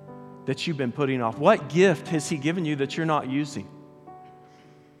that you've been putting off? What gift has He given you that you're not using?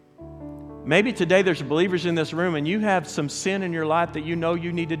 Maybe today there's believers in this room and you have some sin in your life that you know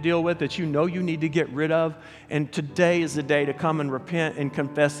you need to deal with, that you know you need to get rid of. And today is the day to come and repent and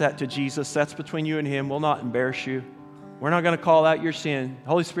confess that to Jesus. That's between you and Him. We'll not embarrass you. We're not going to call out your sin. The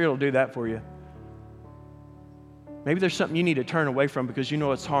Holy Spirit will do that for you. Maybe there's something you need to turn away from because you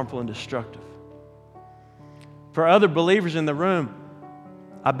know it's harmful and destructive. For other believers in the room,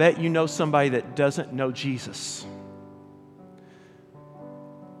 I bet you know somebody that doesn't know Jesus.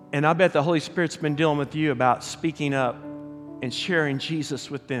 And I bet the Holy Spirit's been dealing with you about speaking up and sharing Jesus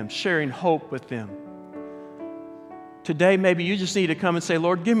with them, sharing hope with them. Today, maybe you just need to come and say,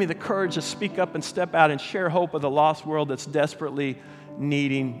 Lord, give me the courage to speak up and step out and share hope with a lost world that's desperately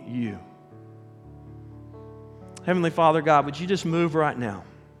needing you. Heavenly Father, God, would you just move right now?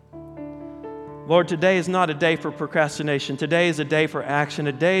 Lord, today is not a day for procrastination. Today is a day for action,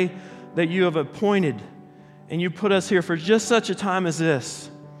 a day that you have appointed, and you put us here for just such a time as this,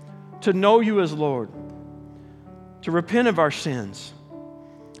 to know you as Lord, to repent of our sins,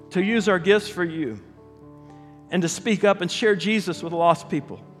 to use our gifts for you, and to speak up and share Jesus with lost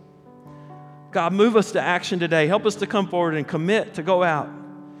people. God, move us to action today. Help us to come forward and commit to go out,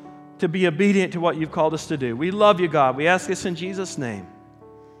 to be obedient to what you've called us to do. We love you, God. We ask this in Jesus' name.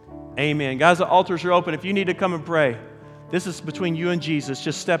 Amen. Guys, the altars are open. If you need to come and pray, this is between you and Jesus.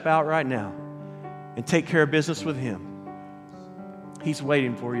 Just step out right now and take care of business with Him. He's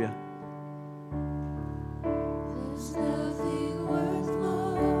waiting for you. There's nothing worth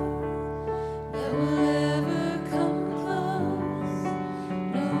more that will ever come close.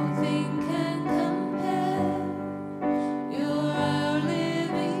 Nothing can compare. You're our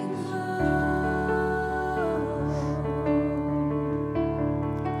living hope.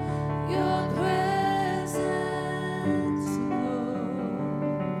 Your presence, Lord.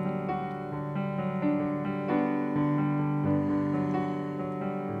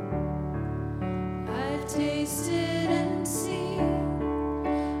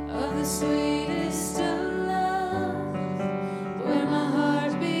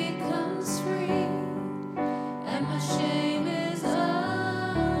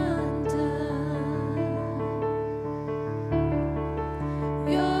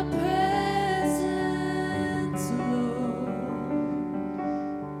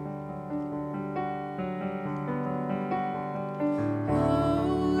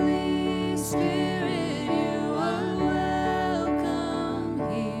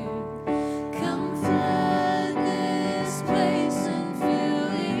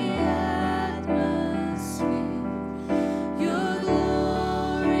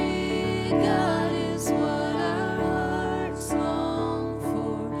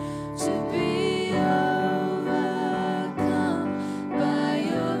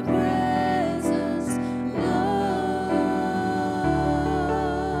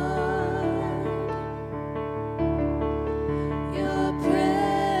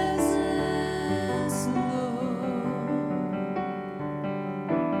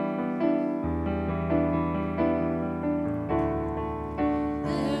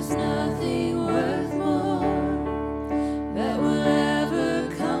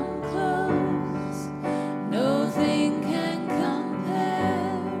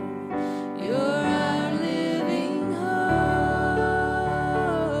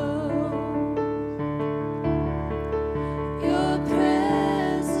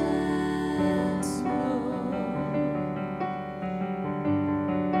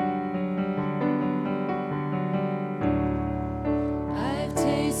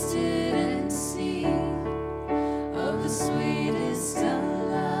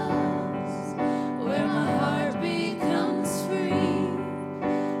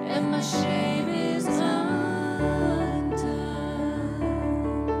 shame is undone.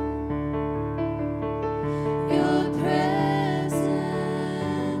 Your presence,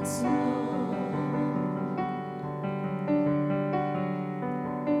 Lord.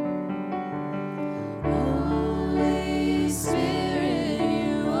 Holy Spirit,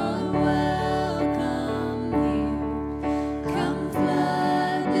 you are welcome here. Come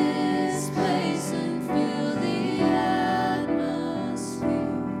flood this place and fill the atmosphere.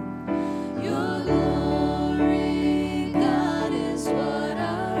 Your glory, God, is what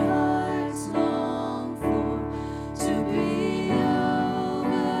our hearts long for, to be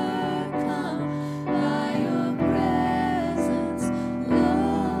overcome by your presence, Lord.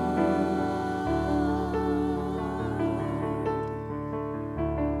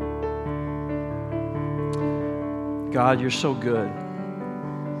 God, you're so good.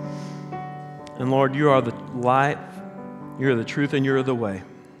 And Lord, you are the light, you're the truth, and you're the way.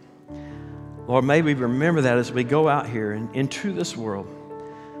 Lord, may we remember that as we go out here and into this world,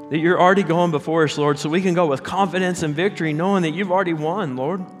 that you're already going before us, Lord, so we can go with confidence and victory, knowing that you've already won,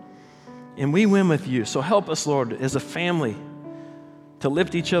 Lord. And we win with you. So help us, Lord, as a family to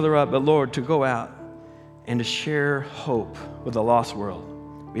lift each other up, but Lord, to go out and to share hope with a lost world.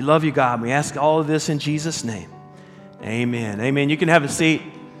 We love you, God. We ask all of this in Jesus' name. Amen. Amen. You can have a seat.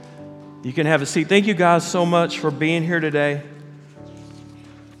 You can have a seat. Thank you guys so much for being here today,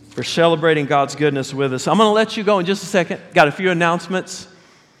 for celebrating God's goodness with us. I'm going to let you go in just a second. Got a few announcements,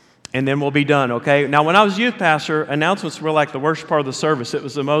 and then we'll be done, okay? Now, when I was youth pastor, announcements were like the worst part of the service. It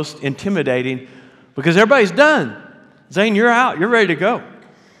was the most intimidating because everybody's done. Zane, you're out. You're ready to go.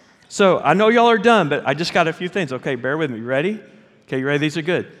 So I know y'all are done, but I just got a few things. Okay, bear with me. You ready? Okay, you ready? These are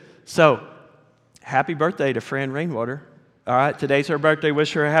good. So, happy birthday to Fran Rainwater. All right, today's her birthday.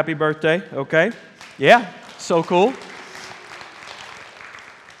 Wish her a happy birthday, okay? Yeah, so cool.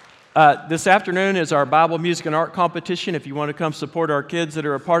 This afternoon is our Bible, Music, and Art competition. If you want to come support our kids that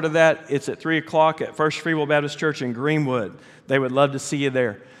are a part of that, it's at 3 o'clock at First Free Will Baptist Church in Greenwood. They would love to see you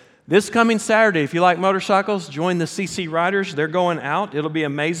there. This coming Saturday, if you like motorcycles, join the CC Riders. They're going out. It'll be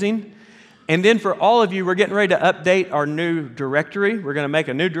amazing. And then for all of you, we're getting ready to update our new directory. We're going to make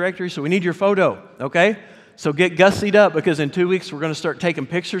a new directory, so we need your photo, okay? So get gussied up, because in 2 weeks, we're going to start taking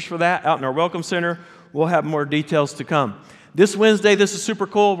pictures for that out in our Welcome Center. We'll have more details to come. This Wednesday, this is super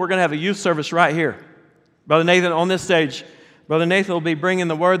cool. We're going to have a youth service right here. Brother Nathan on this stage. Brother Nathan will be bringing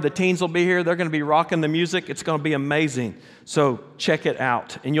the word. The teens will be here. They're going to be rocking the music. It's going to be amazing. So check it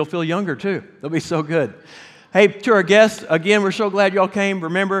out. And you'll feel younger, too. It'll be so good. Hey, to our guests, again, we're so glad y'all came.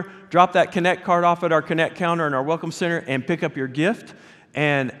 Remember, drop that Connect card off at our Connect counter in our Welcome Center and pick up your gift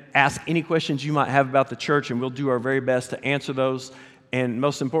and ask any questions you might have about the church, and we'll do our very best to answer those. And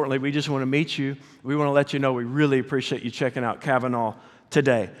most importantly, we just want to meet you. We want to let you know we really appreciate you checking out Cavanaugh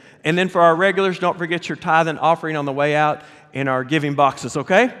today. And then for our regulars, don't forget your tithe and offering on the way out in our giving boxes,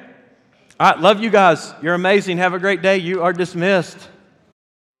 okay? All right, love you guys. You're amazing. Have a great day. You are dismissed.